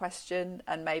asked that question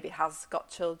and maybe has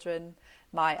got children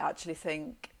might actually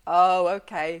think, oh,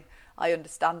 okay, I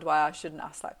understand why I shouldn't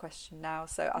ask that question now.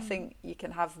 So I think you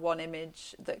can have one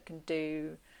image that can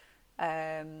do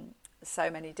so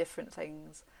many different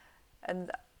things.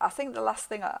 And I think the last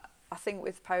thing I think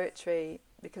with poetry,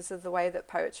 because of the way that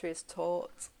poetry is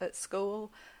taught at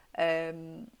school,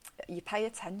 you pay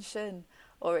attention,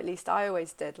 or at least I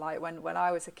always did. Like when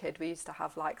I was a kid, we used to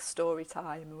have like story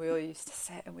time, and we all used to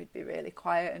sit and we'd be really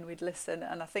quiet and we'd listen.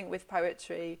 And I think with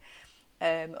poetry,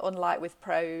 unlike with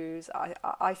prose,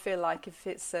 I feel like if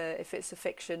it's a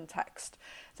fiction text,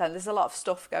 then there's a lot of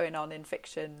stuff going on in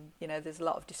fiction. You know, there's a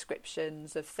lot of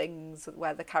descriptions of things,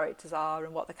 where the characters are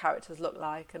and what the characters look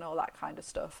like and all that kind of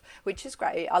stuff, which is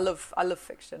great. I love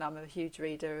fiction. I'm a huge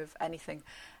reader of anything.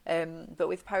 But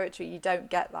with poetry, you don't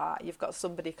get that. You've got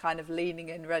somebody kind of leaning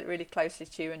in really closely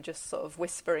to you and just sort of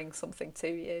whispering something to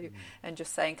you and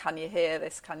just saying, can you hear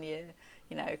this? Can you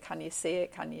see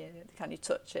it? Can you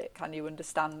touch it? Can you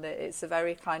understand it? It's a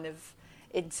very kind of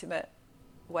intimate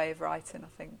way of writing, I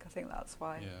think. I think that's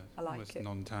why I like it.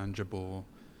 Non-tangible.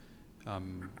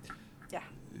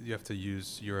 You have to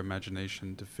use your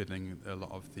imagination to fill in a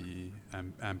lot of the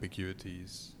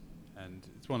ambiguities. And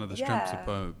it's one of the strengths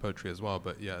of poetry as well.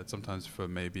 But sometimes for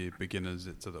maybe beginners,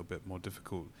 it's a little bit more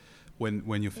difficult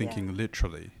when you're thinking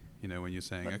literally. You know, when you're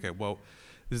saying, okay, well,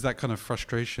 there's that kind of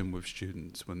frustration with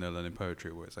students when they're learning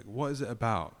poetry, where it's like, what is it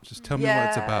about? Just tell me what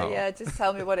it's about. Yeah, just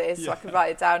tell me what it is so I can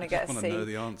write it down and get a C. I want to know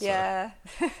the answer. Yeah.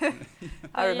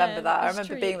 I remember that. I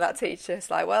remember being that teacher. It's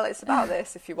like, well, it's about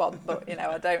this if you want, but you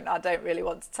know, I don't really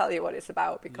want to tell you what it's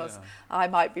about because I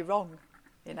might be wrong,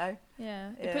 you know?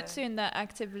 Yeah. It puts you in that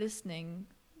active listening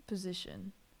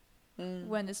position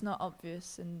when it's not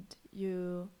obvious, and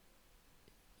you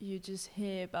just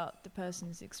hear about the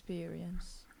person's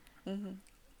experience. Mm-hmm.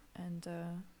 And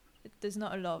there's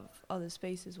not a lot of other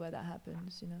spaces where that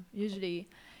happens, you know. Usually,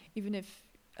 even if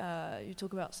you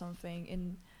talk about something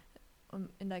in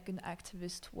like an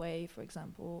activist way, for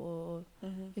example, or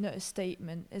you know, a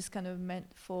statement is kind of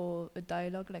meant for a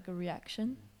dialogue, like a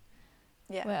reaction.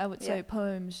 Yeah. Where I would say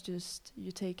poems, just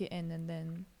you take it in and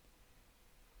then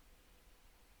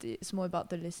it's more about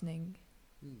the listening.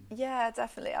 Yeah,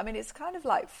 definitely. I mean, it's kind of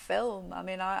like film. I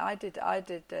mean, I did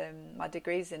my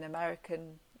degrees in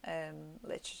American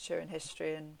literature and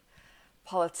history and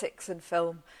politics and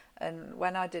film. And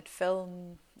when I did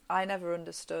film, I never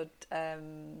understood.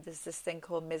 There's this thing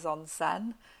called mise en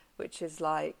scène, which is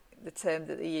like the term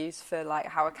that they use for like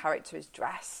how a character is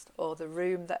dressed or the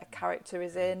room that a character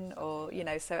is in, or you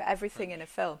know, so everything in a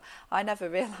film. I never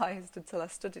realised until I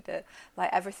studied it,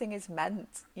 like everything is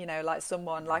meant, you know, like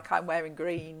someone, like I'm wearing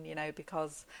green, you know,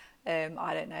 because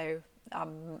I don't know,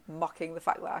 I'm mocking the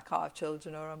fact that I can't have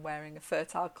children, or I'm wearing a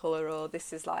fertile colour, or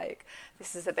this is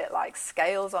a bit like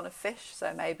scales on a fish,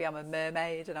 so maybe I'm a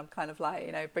mermaid and I'm kind of like,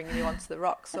 you know, bringing you onto the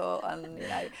rocks, or and you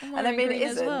know, and I mean it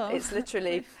isn't. Well. It's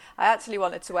literally. I actually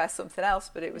wanted to wear something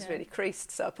else, but it was really creased,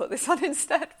 so I put this on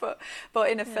instead. But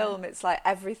in a film, it's like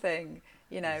everything,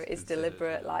 you know, is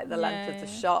deliberate, like the length of the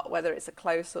shot, whether it's a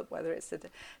close-up, whether it's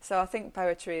so I think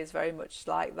poetry is very much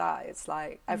like that. It's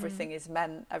like everything is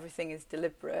meant, everything is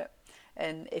deliberate,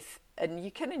 and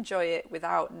you can enjoy it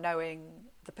without knowing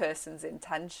the person's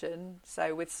intention.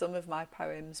 So with some of my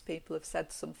poems, people have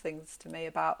said some things to me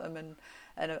about them,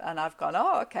 and I've gone,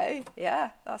 oh, okay,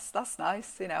 yeah, that's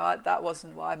nice. You know, that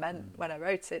wasn't what I meant when I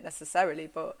wrote it necessarily,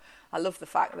 but I love the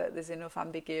fact that there's enough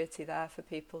ambiguity there for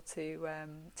people to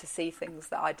see things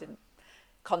that I didn't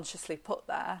consciously put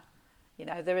there. You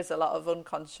know, there is a lot of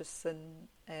unconscious and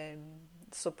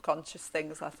subconscious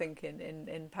things, I think,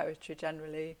 in poetry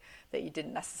generally, that you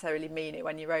didn't necessarily mean it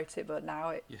when you wrote it, but now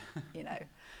it, you know,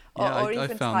 or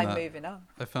even time moving on.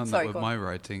 I found that with my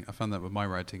writing. I found that with my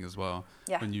writing as well.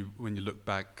 Yeah. When you look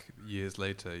back years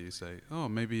later, you say, oh,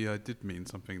 maybe I did mean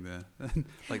something there.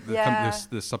 Like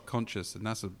the subconscious, and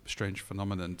that's a strange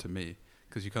phenomenon to me,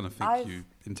 because you kind of think you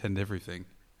intend everything.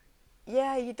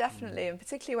 Yeah, you definitely, and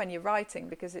particularly when you're writing,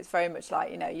 because it's very much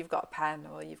like, you've got a pen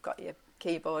or you've got your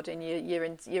keyboard, and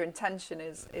your intention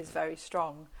is very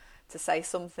strong to say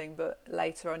something, but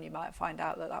later on you might find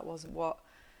out that wasn't what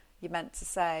you meant to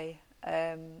say.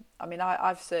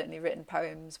 I've certainly written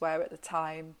poems where at the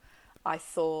time I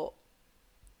thought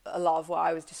a lot of what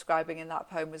I was describing in that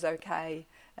poem was okay,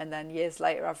 and then years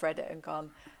later I've read it and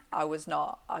gone, I was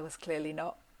clearly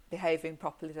not behaving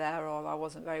properly there, or I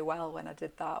wasn't very well when I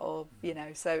did that, or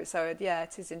so yeah,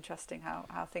 it is interesting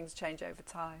how things change over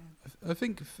time. I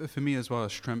think for me as well, a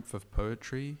strength of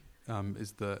poetry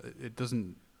is that it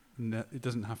doesn't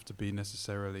have to be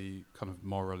necessarily kind of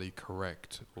morally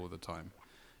correct all the time.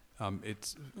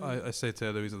 I say to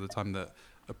Eloise all the time that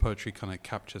a poetry kind of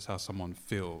captures how someone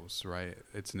feels, right?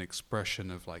 It's an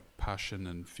expression of like passion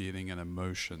and feeling and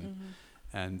emotion,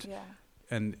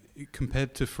 and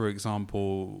compared to, for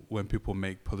example, when people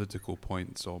make political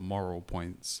points or moral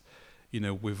points,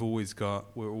 we're always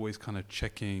kind of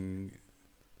checking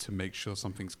to make sure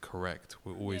something's correct.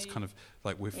 We're always kind of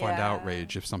like, we find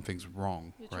outrage if something's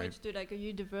wrong, you right? try to do like a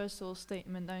universal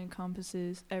statement that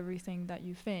encompasses everything that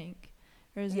you think.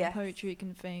 Whereas in poetry, you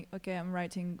can think, okay, I'm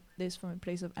writing this from a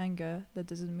place of anger. That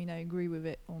doesn't mean I agree with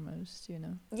it, almost,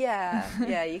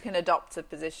 Yeah, you can adopt a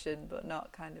position, but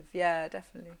not kind of,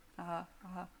 definitely.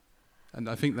 And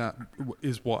I think that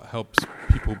is what helps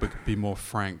people be more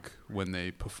frank when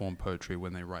they perform poetry,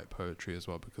 when they write poetry as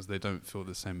well, because they don't feel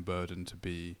the same burden to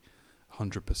be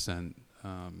 100%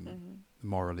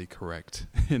 morally correct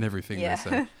in everything they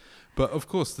say. But of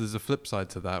course, there's a flip side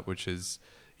to that, which is,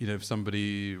 if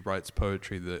somebody writes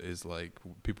poetry that is like,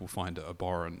 people find it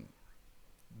abhorrent,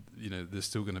 there's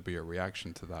still going to be a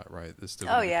reaction to that, right? There's still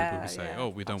going to be people who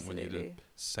say, we don't want you to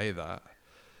say that.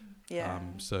 Yeah.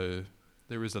 So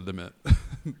there is a limit,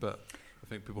 but I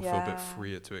think people feel a bit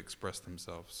freer to express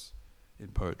themselves in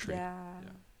poetry. Yeah.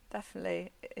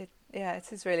 Definitely. It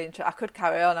is really interesting. I could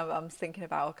carry on. I'm thinking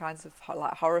about all kinds of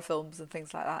like horror films and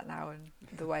things like that now, and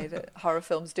the way that horror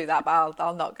films do that, but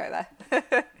I'll not go there.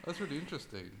 That's really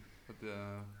interesting. But,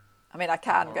 I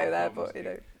can go there, but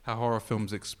how horror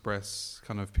films express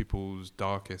kind of people's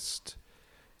darkest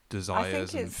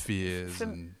desires and fears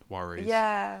and worries.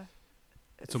 Yeah.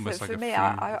 It's almost for like me,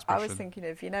 I was thinking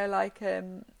of,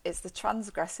 it's the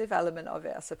transgressive element of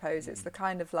it, I suppose. It's the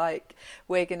kind of like,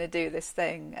 we're going to do this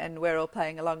thing and we're all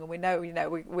playing along and we know,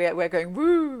 we're going,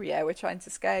 woo, yeah, we're trying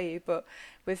to scare you. But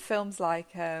with films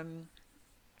like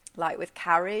with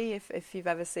Carrie, if you've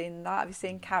ever seen that, have you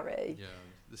seen Carrie? Yeah,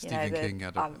 the Stephen King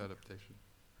adaptation.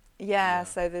 Yeah,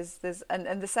 so there's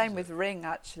and the same with Ring,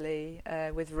 actually,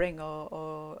 with Ring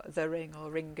or The Ring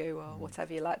or Ringu or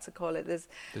whatever you like to call it. There's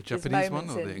the Japanese one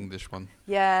or the English one?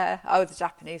 Yeah, the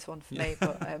Japanese one for me,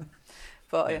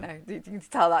 but you can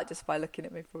tell that just by looking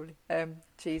at me, probably.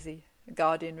 Cheesy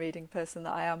Guardian reading person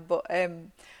that I am. But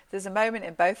there's a moment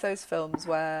in both those films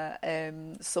where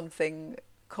something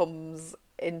comes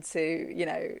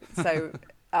into, so...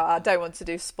 I don't want to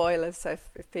do spoilers, so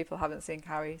if people haven't seen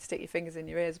Carrie, stick your fingers in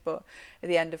your ears. But at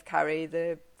the end of Carrie,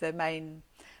 the main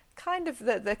kind of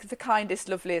the kindest,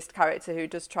 loveliest character who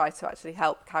does try to actually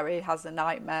help Carrie has a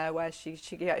nightmare where she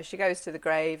goes to the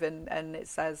grave and it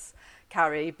says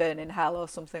Carrie burn in hell or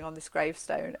something on this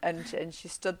gravestone, and she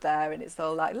stood there and it's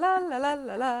all like la la la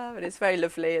la la, and it's very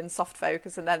lovely and soft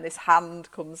focus, and then this hand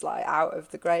comes like out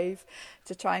of the grave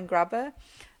to try and grab her.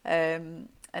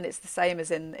 And it's the same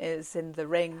as in The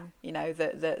Ring,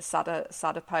 that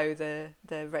Sadapo,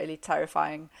 the really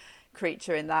terrifying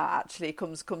creature in that, actually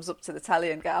comes up to the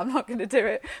telly and I'm not going to do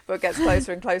it, but gets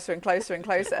closer and closer and closer and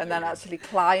closer, and then actually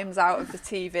climbs out of the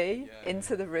TV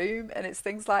into the room. And it's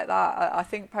things like that. I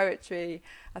think poetry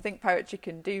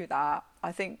can do that.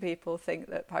 I think people think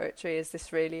that poetry is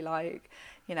this really like,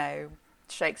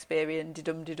 Shakespearean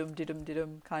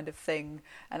didum kind of thing,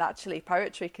 and actually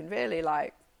poetry can really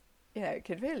like, it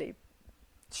could really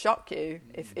shock you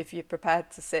if you're prepared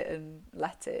to sit and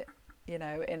let it, in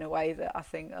a way that I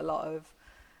think a lot of,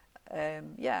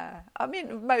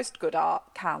 most good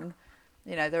art can.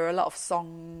 There are a lot of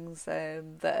songs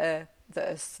that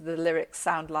the lyrics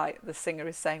sound like the singer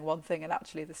is saying one thing and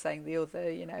actually they're saying the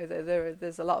other.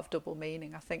 There's a lot of double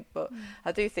meaning, I think, but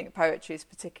I do think poetry is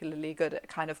particularly good at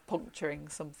kind of puncturing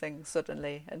something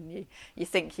suddenly, and you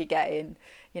think you're getting,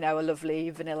 a lovely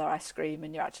vanilla ice cream,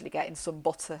 and you're actually getting some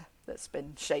butter that's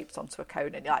been shaped onto a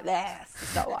cone, and you're like, yes,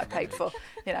 it's not what I paid for.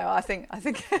 I think.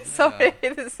 Sorry,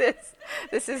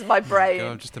 this is my brain.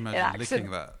 God, just imagine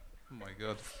licking that. Oh my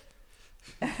God.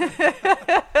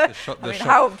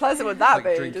 How unpleasant would that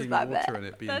be? Drinking water and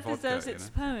it being that vodka, deserves its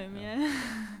poem, yeah.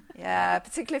 Yeah,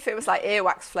 particularly if it was like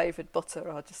earwax flavoured butter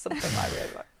or just something like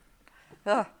really like.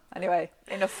 Oh, anyway,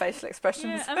 enough facial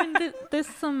expressions. Yeah, I mean, there's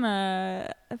some,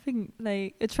 I think,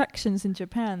 like, attractions in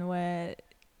Japan where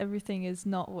everything is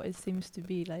not what it seems to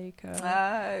be. Like,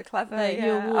 oh, clever. like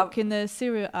yeah. you walk in the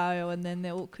cereal aisle and then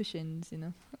they're all cushions,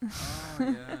 Oh,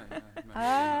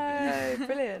 yeah. Oh,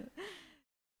 brilliant.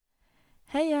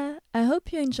 Heya, I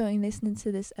hope you're enjoying listening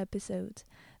to this episode.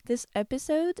 This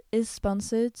episode is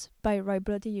sponsored by Write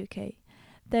Bloody UK.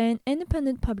 They're an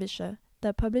independent publisher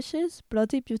that publishes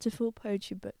bloody beautiful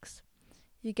poetry books.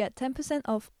 You get 10%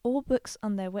 off all books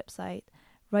on their website,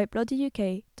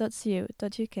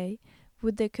 writebloodyuk.co.uk,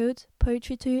 with the code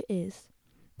Poetry to Your Ears.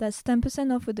 That's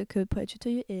 10% off with the code Poetry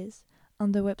to Your Ears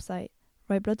on the website,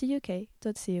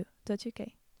 writebloodyuk.co.uk.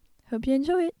 Hope you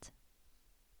enjoy it.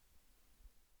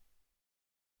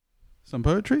 Some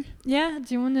poetry? Yeah,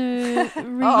 do you want to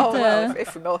read? Well,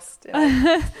 if we must. You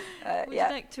know. Would you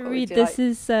like to read? This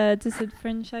is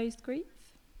disenfranchised grief.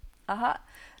 I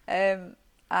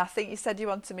think you said you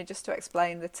wanted me just to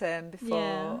explain the term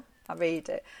before I read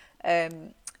it.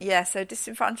 So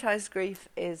disenfranchised grief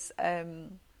is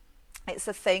it's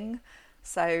a thing.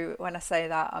 So when I say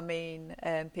that, I mean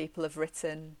people have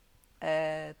written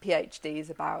PhDs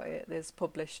about it. There's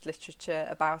published literature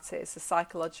about it. It's a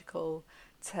psychological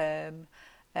term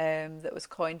that was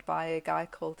coined by a guy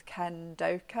called Ken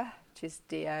Doka, which is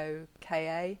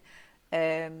Doka.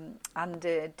 And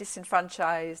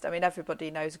disenfranchised, I mean,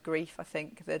 everybody knows grief. I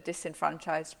think the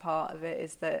disenfranchised part of it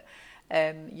is that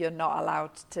you're not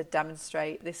allowed to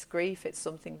demonstrate this grief. It's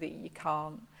something that you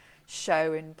can't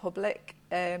show in public,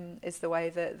 is the way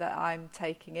that I'm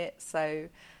taking it. So,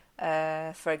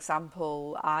 for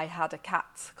example, I had a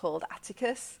cat called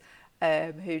Atticus,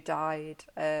 who died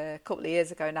a couple of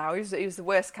years ago now. He was the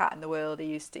worst cat in the world. He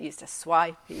used to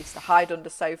swipe, he used to hide under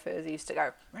sofas, he used to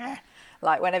go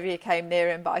like whenever you came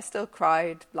near him, but I still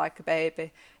cried like a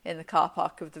baby in the car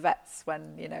park of the vets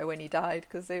when he died,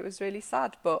 because it was really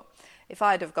sad. But if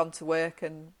I'd have gone to work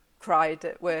and cried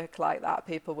at work like that,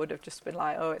 people would have just been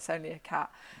like, oh, it's only a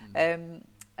cat. And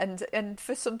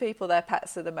for some people, their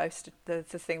pets are the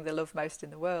thing they love most in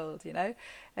the world,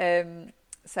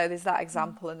 So there's that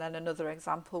example, and then another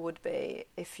example would be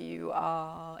if you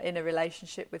are in a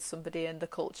relationship with somebody and the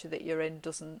culture that you're in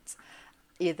doesn't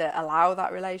either allow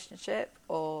that relationship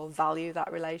or value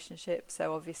that relationship.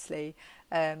 So obviously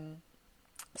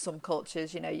some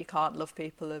cultures, you can't love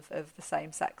people of the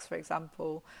same sex, for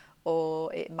example,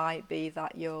 or it might be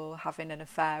that you're having an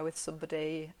affair with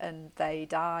somebody and they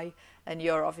die, and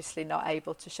you're obviously not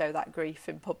able to show that grief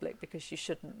in public because you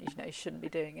shouldn't be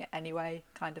doing it anyway,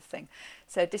 kind of thing.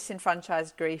 So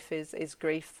disenfranchised grief is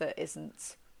grief that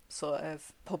isn't sort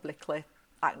of publicly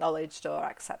acknowledged or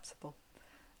acceptable.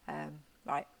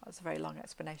 Right, that was a very long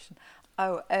explanation.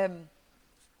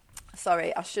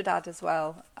 Sorry, I should add as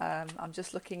well, I'm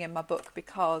just looking in my book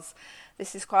because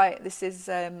this poem is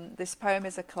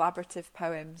a collaborative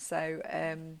poem. So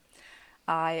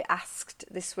I asked,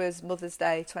 this was Mother's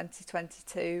Day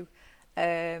 2022,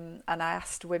 and I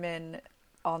asked women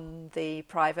on the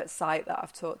private site that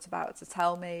I've talked about to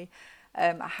tell me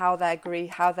how their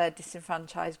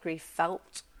disenfranchised grief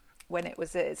felt when it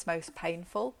was at its most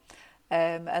painful.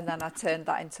 And then I turned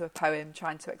that into a poem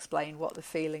trying to explain what the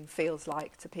feeling feels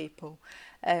like to people.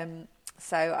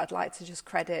 So I'd like to just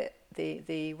credit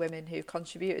the women who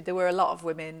contributed. There were a lot of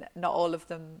women, not all of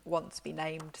them want to be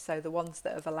named. So the ones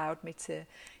that have allowed me to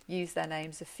use their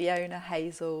names are Fiona,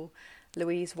 Hazel,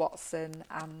 Louise Watson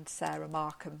and Sarah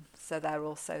Markham. So they're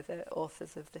also the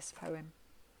authors of this poem.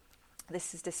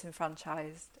 This is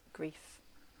Disenfranchised Grief.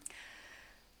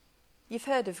 You've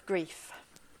heard of grief.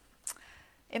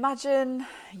 Imagine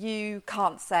you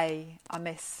can't say, I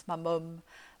miss my mum,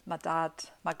 my dad,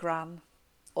 my gran,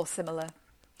 or similar,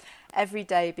 every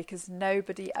day because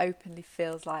nobody openly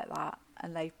feels like that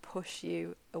and they push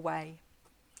you away.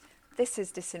 This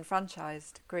is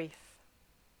disenfranchised grief.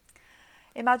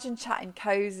 Imagine chatting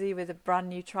cosy with a brand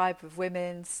new tribe of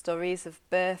women, stories of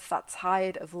birth, that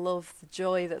tide of love, the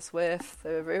joy that's worth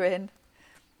the ruin.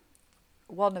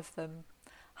 One of them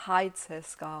hides her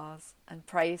scars and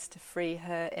prays to free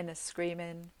her inner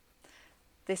screaming.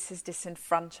 This is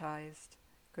disenfranchised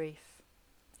grief.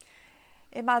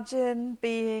 Imagine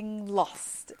being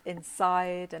lost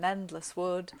inside an endless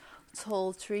wood,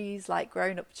 tall trees like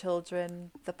grown-up children.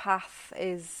 The path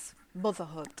is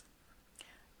motherhood,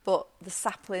 but the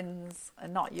saplings are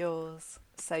not yours,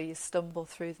 so you stumble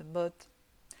through the mud.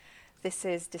 This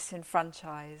is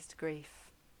disenfranchised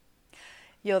grief.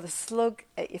 You're the slug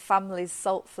at your family's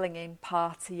salt-flinging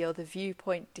party. You're the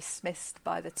viewpoint dismissed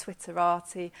by the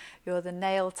Twitterati. You're the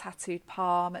nail-tattooed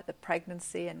palm at the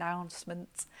pregnancy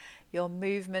announcement. Your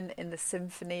movement in the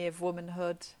symphony of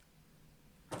womanhood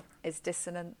is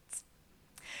dissonant.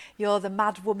 You're the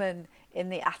mad woman in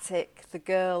the attic, the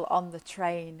girl on the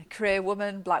train. Career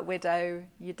woman, black widow,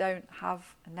 you don't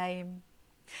have a name.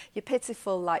 You're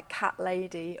pitiful like Cat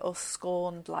Lady or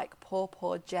scorned like poor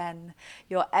Jen.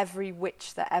 You're every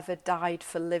witch that ever died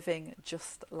for living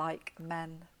just like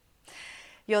men.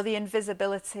 You're the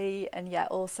invisibility and yet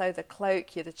also the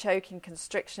cloak. You're the choking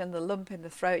constriction, the lump in the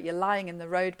throat. You're lying in the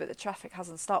road but the traffic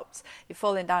hasn't stopped. You're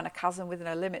falling down a chasm with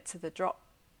no limit to the drop.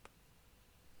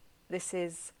 This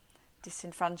is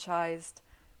disenfranchised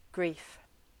grief.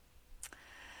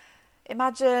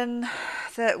 Imagine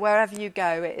that wherever you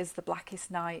go, it is the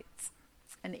blackest night,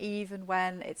 and even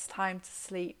when it's time to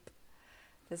sleep,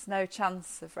 there's no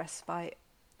chance of respite.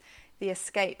 The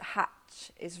escape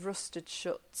hatch is rusted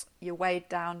shut. You're weighed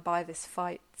down by this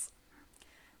fight.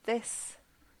 This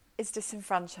is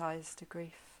disenfranchised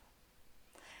grief.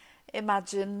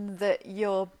 Imagine that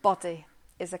your body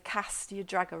is a cast you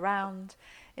drag around.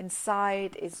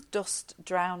 Inside is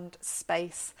dust-drowned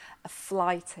space, a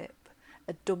fly tip,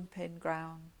 a dumping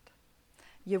ground.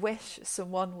 You wish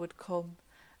someone would come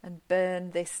and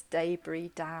burn this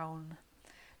debris down.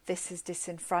 This is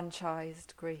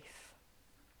disenfranchised grief.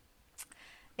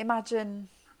 Imagine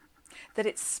that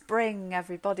it's spring,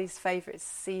 everybody's favourite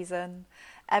season.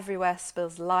 Everywhere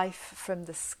spills life from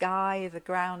the sky, the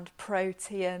ground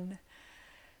protean.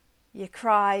 You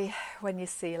cry when you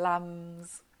see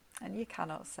lambs, and you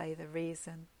cannot say the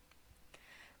reason.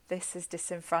 This is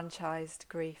disenfranchised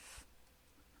grief.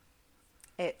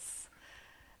 It's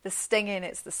the stinging,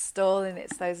 it's the stalling,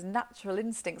 it's those natural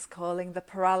instincts calling, the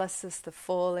paralysis, the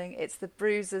falling, it's the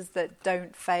bruises that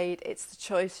don't fade, it's the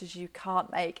choices you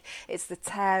can't make, it's the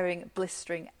tearing,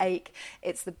 blistering ache,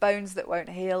 it's the bones that won't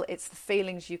heal, it's the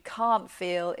feelings you can't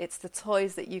feel, it's the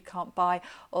toys that you can't buy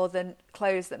or the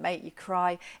clothes that make you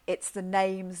cry, it's the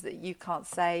names that you can't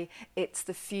say, it's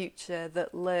the future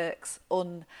that lurks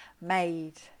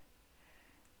unmade.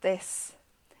 This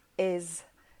is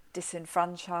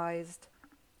disenfranchised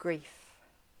grief.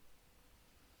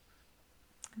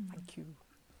 Thank you.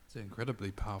 It's an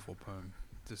incredibly powerful poem.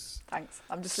 Thanks.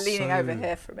 I'm just leaning over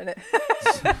here for a minute.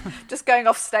 Just going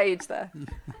off stage there.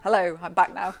 Hello, I'm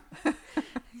back now.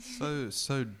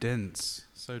 so dense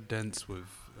with...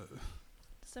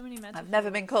 so many metaphors. I've never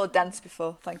been called dense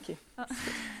before, thank you.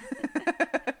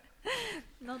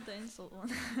 Not the insult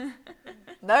one.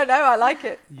 No, I like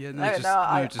it. Yeah,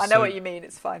 I know what you mean,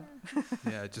 it's fine.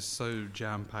 Yeah, just so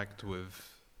jam-packed with...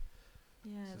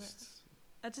 Yeah,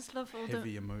 I just love all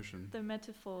heavy emotion. The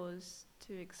metaphors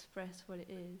to express what it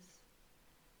is,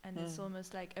 and it's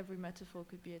almost like every metaphor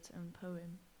could be its own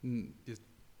poem.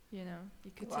 You know,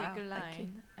 you could take a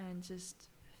line and just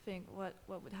think what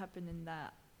would happen in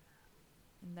that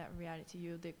reality.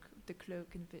 You the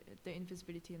cloak and the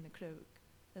invisibility in the cloak.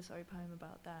 Let's write a poem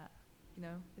about that. You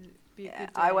know,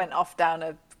 I went off down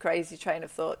a crazy train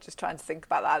of thought just trying to think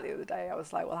about that the other day. I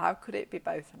was like, well, how could it be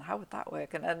both and how would that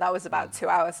work? And that was about 2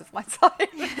 hours of my time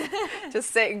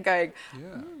just sitting going.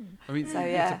 Yeah. I mean, it's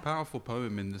a powerful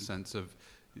poem in the sense of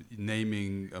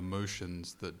naming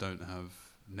emotions that don't have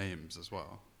names as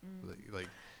well.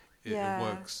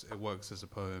 It works as a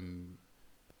poem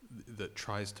that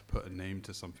tries to put a name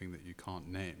to something that you can't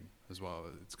name as well.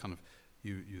 It's kind of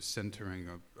you're centering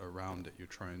around it. You're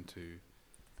trying to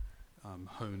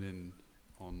hone in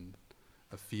on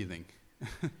a feeling.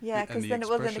 Yeah,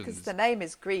 because the name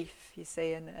is grief, you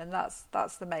see, and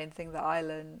that's the main thing that I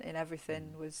learned in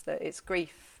everything was that it's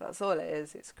grief. That's all it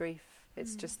is. It's grief.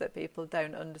 It's just that people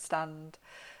don't understand.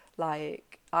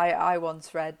 Like I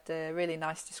once read a really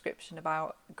nice description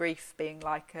about grief being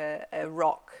like a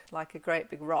rock, like a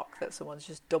great big rock that someone's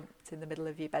just dumped in the middle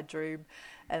of your bedroom,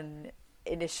 and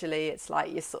initially it's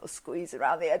like you sort of squeeze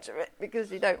around the edge of it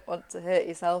because you don't want to hurt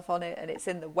yourself on it, and it's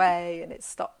in the way and it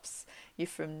stops you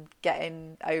from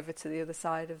getting over to the other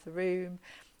side of the room,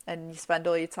 and you spend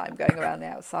all your time going around the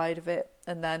outside of it.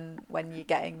 And then when you're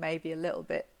getting maybe a little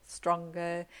bit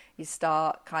stronger, you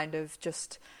start kind of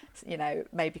just, you know,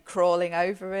 maybe crawling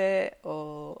over it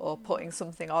or putting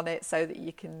something on it so that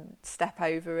you can step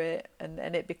over it,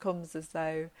 and it becomes as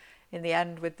though in the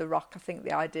end with the rock, I think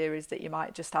the idea is that you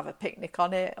might just have a picnic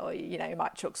on it, or you know, you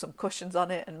might chuck some cushions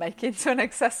on it and make it into an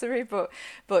accessory. But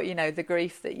you know, the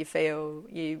grief that you feel,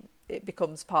 it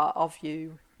becomes part of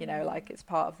you. You know, like it's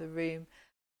part of the room.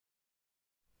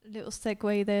 Little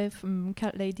segue there from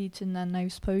Cat Lady to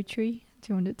Nano's poetry. Do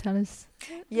you want to tell us?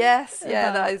 Yes,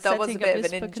 that was a bit of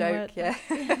an in-joke, yeah.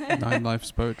 9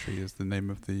 Lives Poetry is the name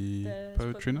of the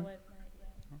poetry now?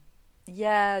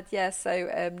 Yeah,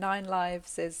 so 9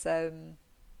 Lives is... so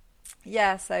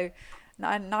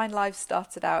 9 Lives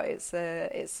started out, it's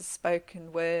a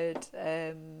spoken word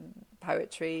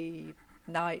poetry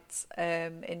night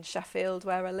in Sheffield,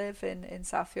 where I live, in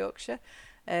South Yorkshire.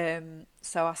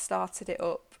 So I started it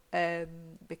up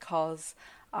because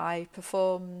I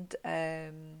performed,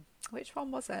 which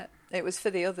one was it? It was for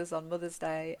the others on Mother's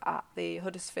Day at the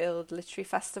Huddersfield Literary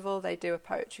Festival. They do a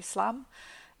poetry slam.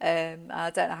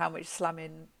 I don't know how much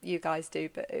slamming you guys do,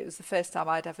 but it was the first time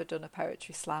I'd ever done a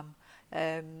poetry slam.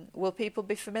 Will people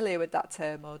be familiar with that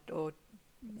term, or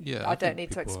yeah, I don't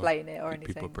need to explain it or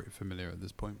anything? People are pretty familiar at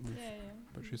this point with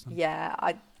poetry slam. Yeah,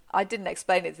 I didn't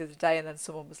explain it the other day, and then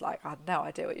someone was like, I had no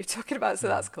idea what you're talking about, so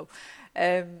that's cool.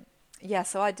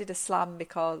 So I did a slam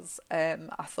because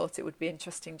I thought it would be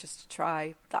interesting just to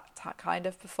try that kind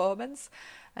of performance.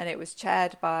 And it was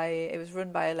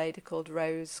run by a lady called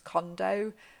Rose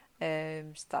Kondo.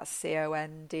 That's Condo,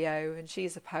 and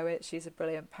she's a poet. She's a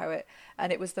brilliant poet.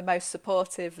 And it was the most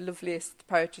supportive, loveliest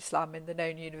poetry slam in the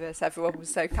known universe. Everyone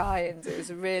was so kind. It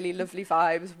was a really lovely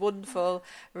vibe. It was wonderful,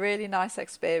 really nice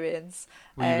experience.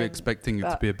 Were you expecting it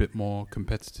to be a bit more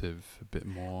competitive, a bit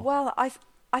more... Well,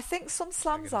 I think some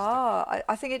slams are.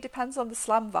 I think it depends on the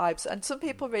slam vibes, and some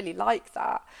people really like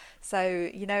that. So,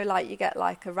 like you get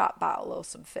like a rap battle or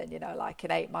something, like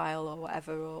an 8 Mile or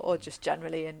whatever, or just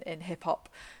generally in hip hop,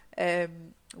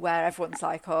 where everyone's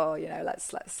like, oh,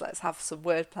 let's have some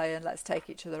wordplay and let's take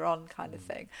each other on, kind of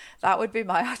thing. That would be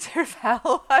my idea of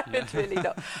hell. I would really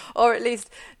not, or at least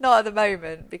not at the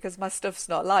moment, because my stuff's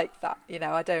not like that.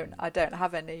 I don't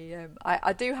have any.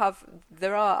 I do have.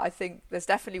 I think there's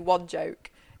definitely one joke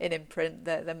in imprint.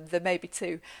 There may be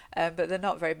 2, but there are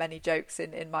not very many jokes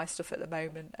in my stuff at the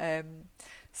moment.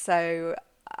 So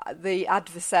the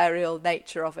adversarial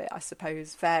nature of it, I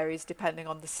suppose, varies depending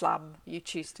on the slam you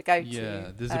choose to go to.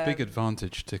 Yeah, there's a big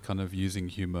advantage to kind of using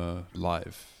humour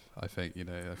live. I think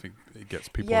it gets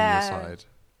people on your side.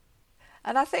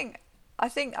 And I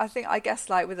guess,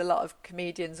 like with a lot of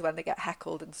comedians, when they get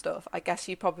heckled and stuff, I guess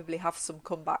you probably have some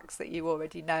comebacks that you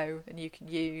already know and you can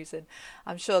use, and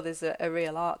I'm sure there's a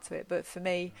real art to it. But for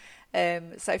me,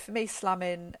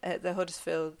 slamming at the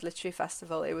Huddersfield Literary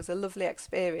Festival, it was a lovely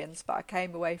experience, but I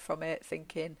came away from it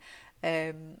thinking,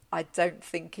 I don't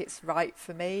think it's right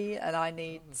for me, and I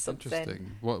need something.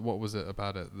 Interesting. What was it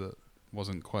about it that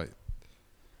wasn't quite?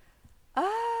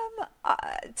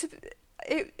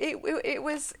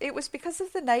 It was because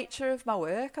of the nature of my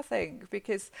work, I think,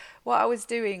 because what I was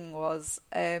doing was,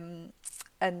 and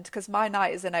because my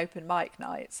night is an open mic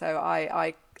night, so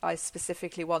I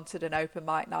specifically wanted an open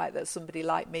mic night that somebody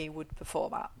like me would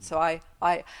perform at. So I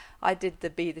did the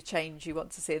be the change you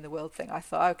want to see in the world thing. I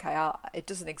thought, okay, it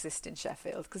doesn't exist in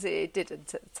Sheffield, because it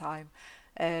didn't at the time.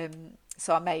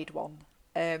 So I made one.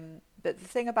 But the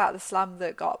thing about the slam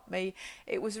that got me,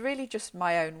 it was really just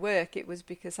my own work. It was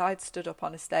because I'd stood up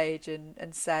on a stage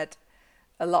and said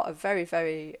a lot of very,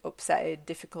 very upsetting,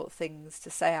 difficult things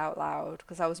to say out loud,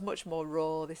 because I was much more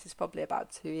raw. This is probably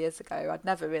about 2 years ago. I'd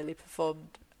never really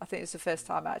performed. I think it was the first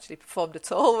time I actually performed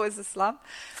at all was a slam.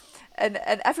 And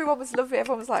everyone was lovely.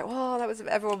 Everyone was like, "Whoa!"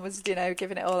 Everyone was,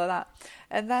 giving it all of that.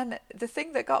 And then the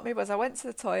thing that got me was I went to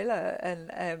the toilet,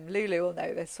 and Lulu will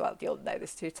know this. Well, you'll know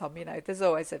this too, Tom. There's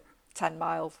always a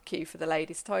 10-mile queue for the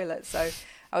ladies' toilet. So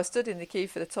I was stood in the queue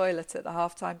for the toilet at the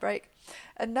half-time break,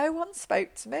 and no one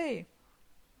spoke to me.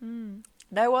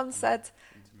 No one said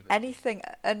anything,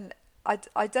 and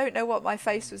I don't know what my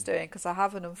face was doing, because I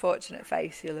have an unfortunate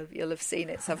face. You'll have seen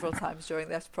it several times during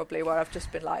this, probably, where I've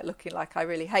just been like looking like I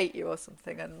really hate you or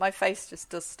something, and my face just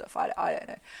does stuff. I don't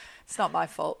know. It's not my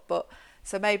fault, but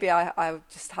so maybe I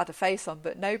just had a face on,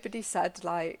 but nobody said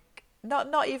like,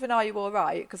 not even "Are you all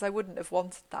right?" because I wouldn't have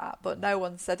wanted that. But no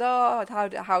one said, "Oh,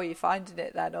 how are you finding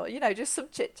it then?" Or just some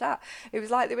chit chat. It was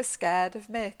like they were scared of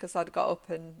me because I'd got up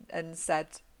and said,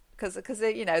 because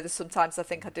there's sometimes I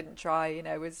think I didn't try.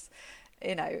 There was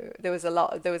a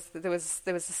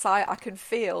sigh. I can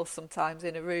feel sometimes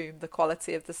in a room the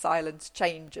quality of the silence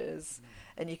changes,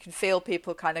 and you can feel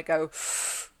people kind of go,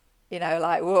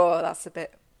 like, whoa, that's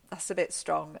a bit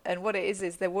strong. And what it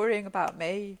is they're worrying about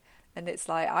me. And it's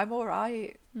like, I'm all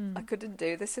right. I couldn't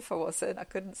do this if I wasn't. I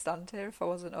couldn't stand here if I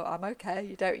wasn't. I'm okay.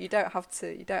 You don't have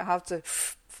to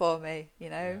for me.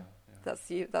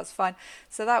 That's you. That's fine.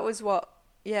 So that was why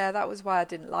I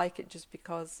didn't like it, just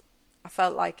because I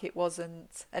felt like it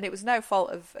wasn't, and it was no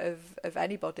fault of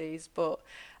anybody's, but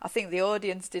I think the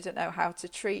audience didn't know how to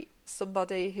treat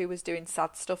somebody who was doing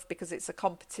sad stuff, because it's a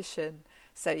competition.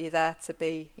 So you're there to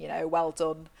be, well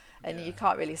done. And you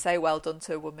can't really say well done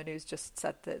to a woman who's just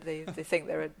said that they think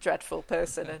they're a dreadful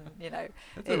person, and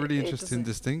That's a really interesting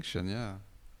distinction.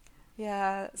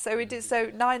 Yeah. So we did.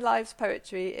 So 9 Lives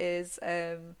poetry is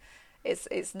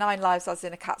it's 9 lives as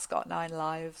in a cat's got 9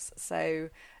 lives. So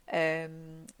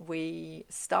we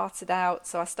started out.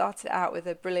 So I started out with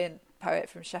a brilliant poet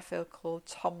from Sheffield called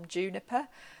Tom Juniper,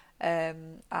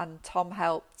 and Tom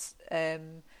helped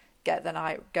get the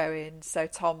night going. So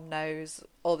Tom knows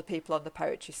all the people on the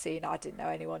poetry scene. I didn't know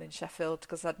anyone in Sheffield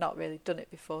because I'd not really done it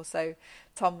before. So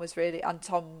Tom was and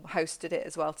Tom hosted it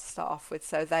as well to start off with.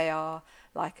 So they are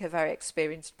like a very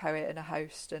experienced poet and a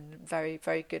host, and very,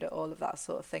 very good at all of that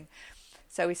sort of thing.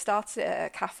 So we started it at a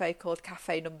cafe called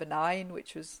Cafe Number 9,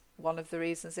 which was one of the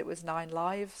reasons it was 9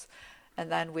 Lives.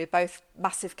 And then we're both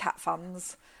massive cat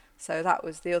fans, so that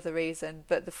was the other reason.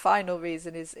 But the final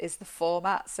reason is the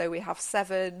format. So we have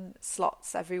 7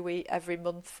 slots every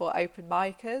month for open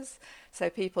micers. So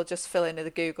people just fill in the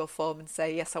Google form and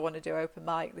say, yes, I want to do open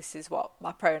mic. This is what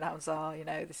my pronouns are.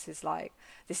 This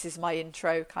is my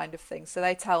intro kind of thing. So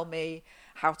they tell me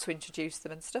how to introduce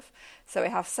them and stuff. So we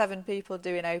have 7 people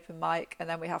doing open mic, and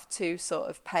then we have 2 sort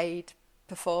of paid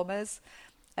performers.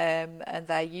 And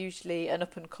they're usually an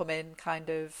up and coming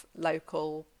kind of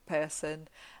local person,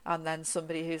 and then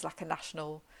somebody who's like a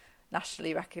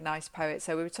nationally recognised poet.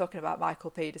 So we were talking about Michael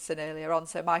Pedersen earlier on.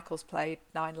 So Michael's played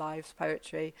 9 Lives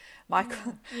poetry.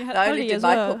 Michael, not only did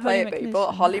Michael play it, but he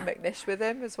brought Holly McNish with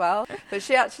him as well. But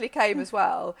she actually came as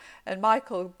well. And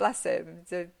Michael, bless him,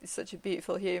 he's such a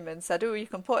beautiful human, said, "Oh, you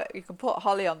can put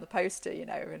Holly on the poster,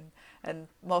 and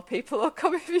more people will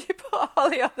come if you put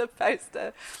Holly on the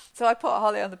poster." So I put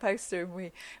Holly on the poster,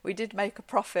 and we did make a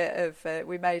profit of.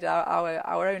 We made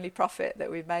our only profit that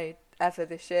we made ever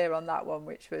this year on that one,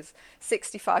 which was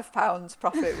 £65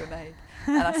 profit we made,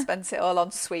 and I spent it all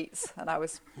on sweets, and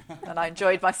I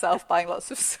enjoyed myself buying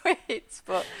lots of sweets.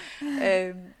 But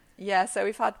so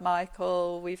we've had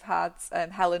Michael, we've had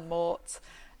Helen Mort,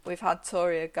 we've had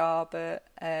Toria Garbutt,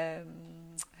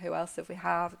 who else have we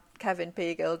had? Kevin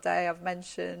P. Gilday I've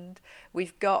mentioned.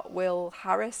 We've got Will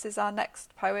Harris is our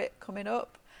next poet coming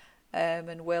up.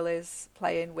 And Will is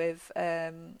playing with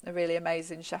a really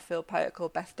amazing Sheffield poet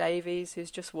called Beth Davies,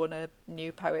 who's just won a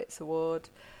New Poets Award.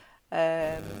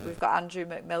 We've got Andrew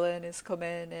McMillan is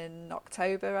coming in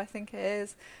October, I think it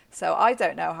is. So I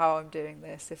don't know how I'm doing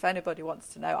this. If anybody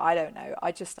wants to know, I don't know.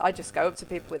 I just go up to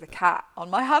people with a cat on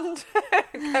my hand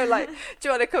and go like, "Do you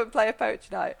want to come and play a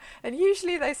poetry night?" And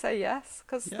usually they say yes,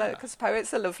 because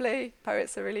poets are lovely.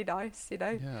 Poets are really nice,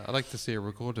 Yeah, I'd like to see a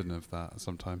recording of that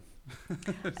sometime.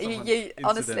 you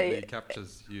honestly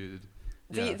captures you.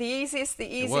 The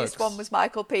easiest one was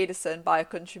Michael Pedersen by a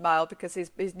country mile, because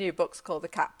his new book's called The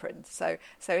Cat Prince. So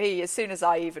he, as soon as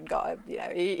I even got him,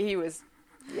 he was,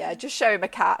 just show him a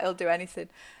cat, he'll do anything.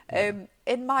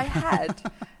 In my head,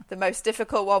 the most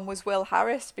difficult one was Will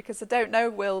Harris, because I don't know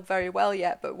Will very well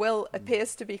yet, but Will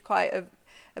appears to be quite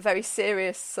a very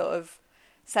serious, sort of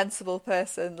sensible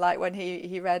person. Like when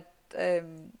he read,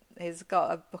 he's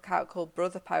got a book out called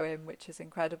Brother Poem, which is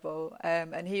incredible.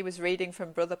 And he was reading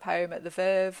from Brother Poem at the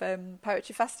Verve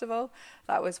Poetry Festival.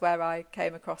 That was where I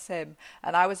came across him.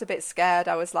 And I was a bit scared.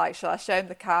 I was like, shall I show him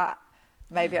the cat?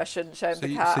 Maybe I shouldn't show him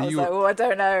the cat. I was like, I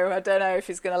don't know if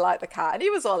he's going to like the cat. And he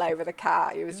was all over the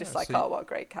cat. He was just like, oh, what a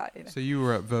great cat. So you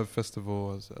were at Verve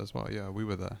Festival as well? Yeah, we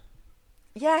were there.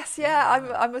 Yes,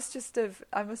 I must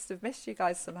have missed you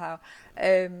guys somehow.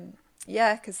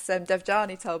 Because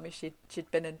Devjani told me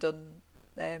she'd been and done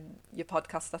your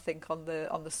podcast, I think on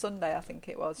the Sunday, I think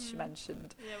it was. She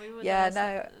mentioned. Yeah, we were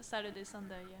there Saturday,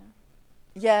 Sunday.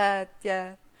 Yeah.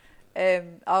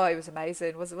 Oh, it was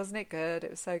amazing. Wasn't it good?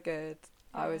 It was so good.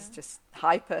 Yeah. I was just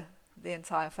hyper the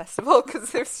entire festival,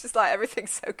 because it was just like,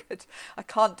 everything's so good. I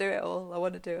can't do it all. I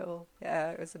want to do it all.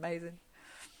 Yeah, it was amazing.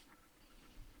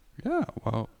 Yeah.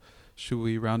 Well, should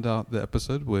we round out the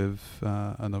episode with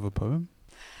another poem?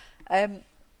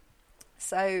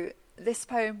 So this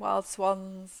poem, Wild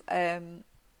Swans,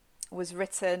 was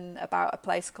written about a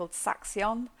place called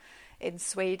Saxion in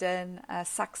Sweden.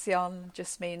 Saxion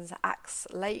just means axe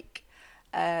lake.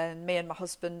 And me and my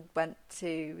husband went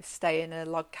to stay in a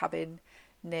log cabin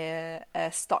near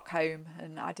Stockholm,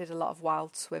 and I did a lot of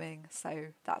wild swimming. So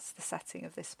that's the setting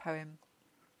of this poem.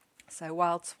 So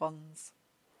Wild Swans.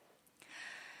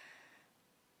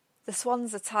 The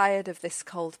swans are tired of this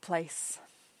cold place.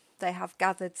 They have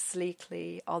gathered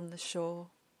sleekly on the shore,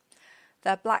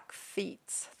 their black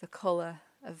feet the colour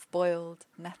of boiled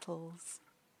nettles.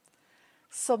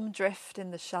 Some drift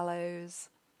in the shallows,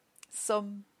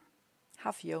 some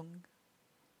have young.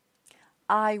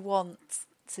 I want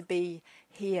to be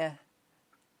here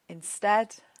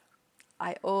Instead,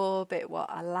 I orbit what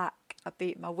I lack. I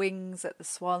beat my wings at the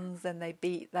swans, then they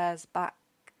beat theirs back.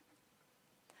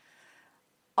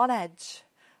 On edge,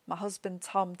 my husband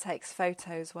Tom takes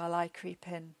photos while I creep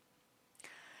in,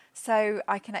 so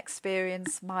I can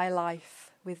experience my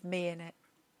life with me in it.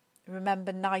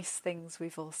 Remember nice things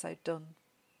we've also done.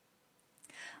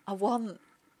 I want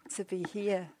to be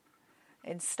here.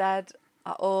 Instead,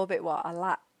 I orbit what I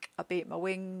lack. I beat my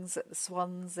wings at the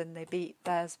swans and they beat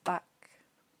theirs back.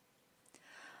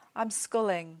 I'm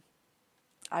sculling,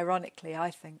 ironically I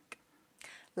think,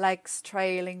 legs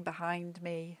trailing behind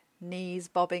me, knees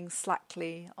bobbing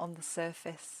slackly on the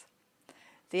surface,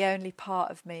 the only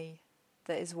part of me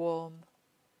that is warm.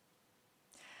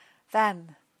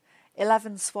 Then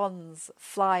 11 swans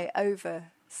fly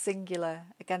over, singular,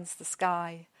 against the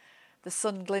sky, the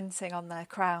sun glinting on their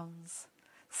crowns,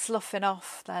 sloughing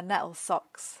off their nettle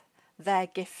socks, their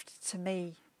gift to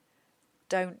me.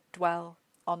 Don't dwell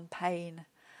on pain.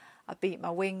 I beat my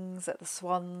wings at the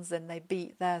swans and they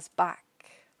beat theirs back.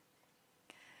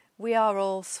 We are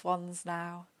all swans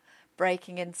now,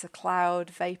 breaking into cloud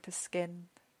vapour skin.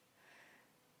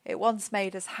 It once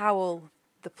made us howl,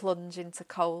 the plunge into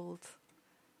cold.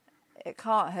 It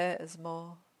can't hurt us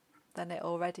more than it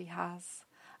already has.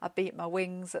 I beat my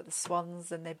wings at the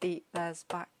swans and they beat theirs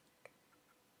back.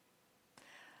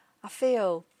 I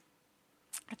feel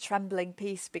a trembling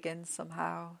peace begins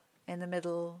somehow in the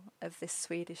middle of this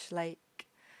Swedish lake.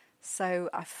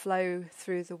 So I flow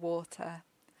through the water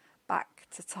back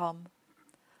to Tom,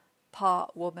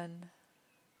 part woman,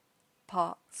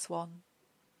 part swan.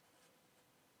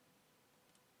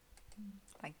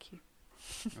 Thank you.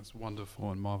 That's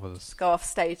wonderful and marvellous. Go off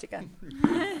stage again.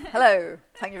 Hello.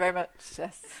 Thank you very much,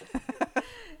 Jess.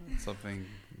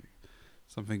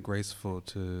 Something graceful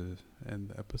to end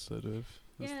the episode of.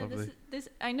 That's lovely. This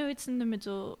I know it's in the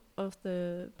middle of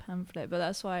the pamphlet, but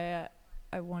that's why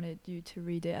I wanted you to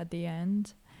read it at the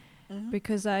end,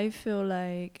 because I feel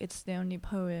like it's the only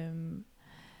poem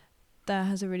that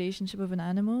has a relationship with an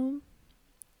animal,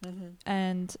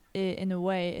 and in a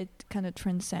way it kind of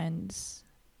transcends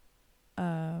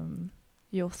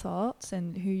your thoughts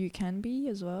and who you can be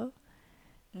as well.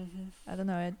 I don't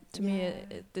know, to me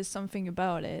there's something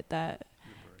about it that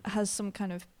has some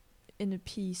kind of inner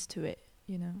peace to it,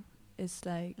 you know. It's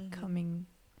like coming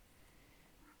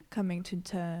to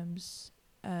terms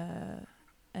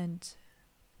and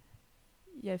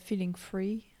feeling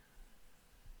free.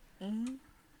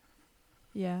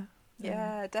 Yeah,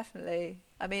 definitely.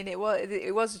 I mean, it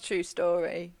was a true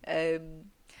story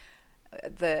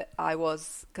that I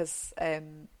was, because I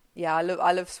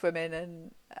love swimming,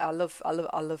 and I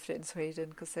loved it in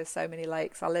Sweden because there's so many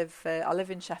lakes. I live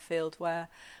in Sheffield, where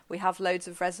we have loads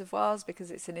of reservoirs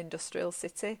because it's an industrial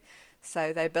city.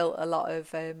 So they built a lot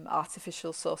of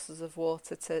artificial sources of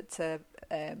water to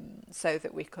so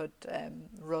that we could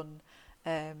run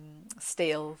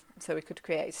steel, so we could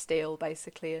create steel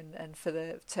basically, and for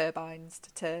the turbines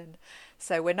to turn.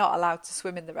 So we're not allowed to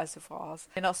swim in the reservoirs.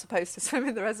 You're not supposed to swim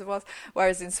in the reservoirs,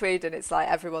 whereas in Sweden it's like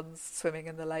everyone's swimming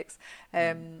in the lakes.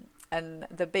 And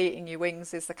the beating your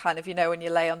wings is the kind of, you know, when you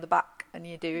lay on the back and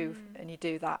you do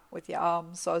that with your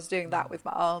arms. So I was doing that with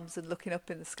my arms and looking up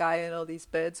in the sky, and all these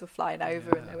birds were flying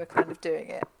over and they were kind of doing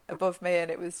it above me. And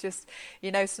it was just,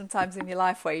 you know, sometimes in your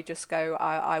life where you just go,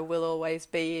 I will always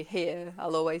be here.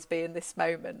 I'll always be in this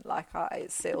moment. Like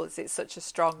it's such a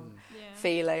strong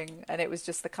feeling. And it was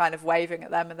just the kind of waving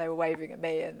at them and they were waving at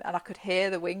me. And I could hear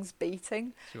the wings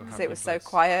beating because it was so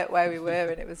quiet where we were.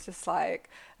 And it was just like,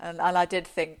 and I did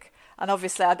think, and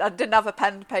obviously I didn't have a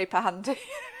pen and paper handy,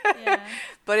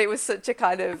 but it was such a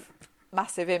kind of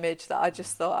massive image that I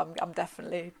just thought, I'm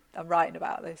writing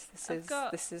about this.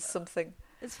 This is something.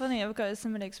 It's funny, I've got a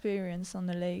similar experience on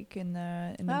the lake in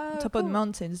the top of the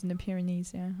mountains in the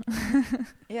Pyrenees.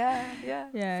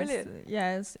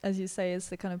 Brilliant. As you say, it's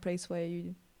the kind of place where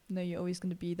you know you're always going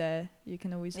to be there. You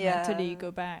can always mentally go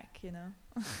back, you know.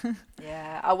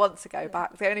 I want to go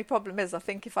back. The only problem is, I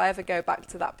think if I ever go back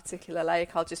to that particular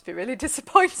lake, I'll just be really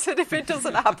disappointed if it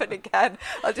doesn't happen again.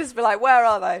 I'll just be like, where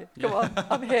are they? Come on,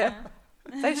 I'm here.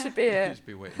 They should be here. Just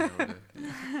be waiting over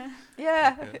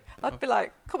there. I'd be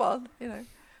like, come on, you know,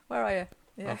 where are you?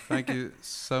 Yeah. Well, thank you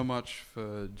so much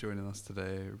for joining us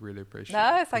today. Really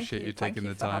appreciate you taking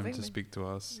the time to speak to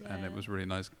us. And it was really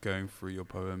nice going through your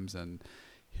poems and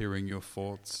hearing your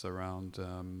thoughts around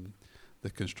the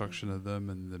construction of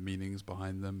them and the meanings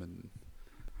behind them and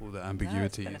all the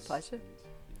ambiguities. It's been a pleasure.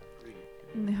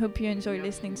 And I hope you enjoy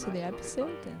listening to the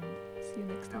episode, and see you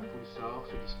next time. Me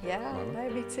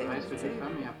too. Reste deux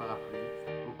femmes et un parapluie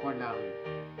au coin de la rue.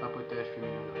 Papotage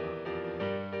féminin de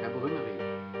voix. La brunerie.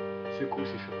 secoue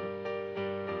ses cheveux.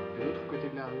 De l'autre côté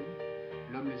de la rue,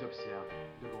 l'homme les observe,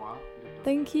 de droit, de dos.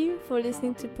 Thank you for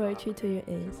listening to Poetry to Your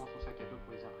Ears.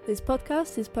 This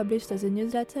podcast is published as a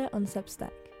newsletter on Substack.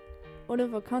 All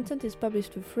of our content is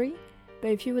published for free,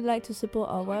 but if you would like to support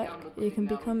our work, you can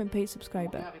become a paid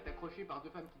subscriber.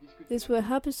 This will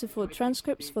help us afford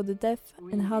transcripts for the deaf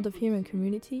and hard of hearing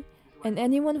community, and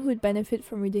anyone who would benefit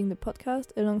from reading the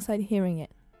podcast alongside hearing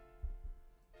it.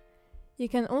 You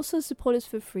can also support us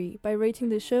for free by rating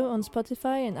the show on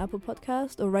Spotify and Apple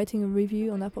Podcast or writing a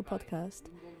review on Apple Podcast.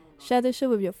 Share the show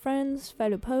with your friends,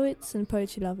 fellow poets and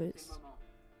poetry lovers.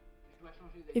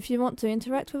 If you want to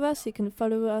interact with us, you can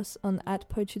follow us on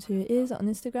 @poetry2yourears on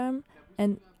Instagram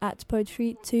and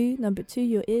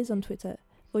 @poetry2yours on Twitter,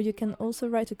 or you can also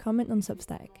write a comment on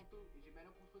Substack.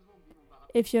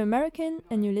 If you're American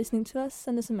and you're listening to us,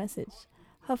 send us a message.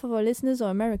 Half of our listeners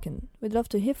are American. We'd love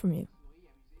to hear from you.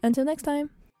 Until next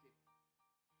time!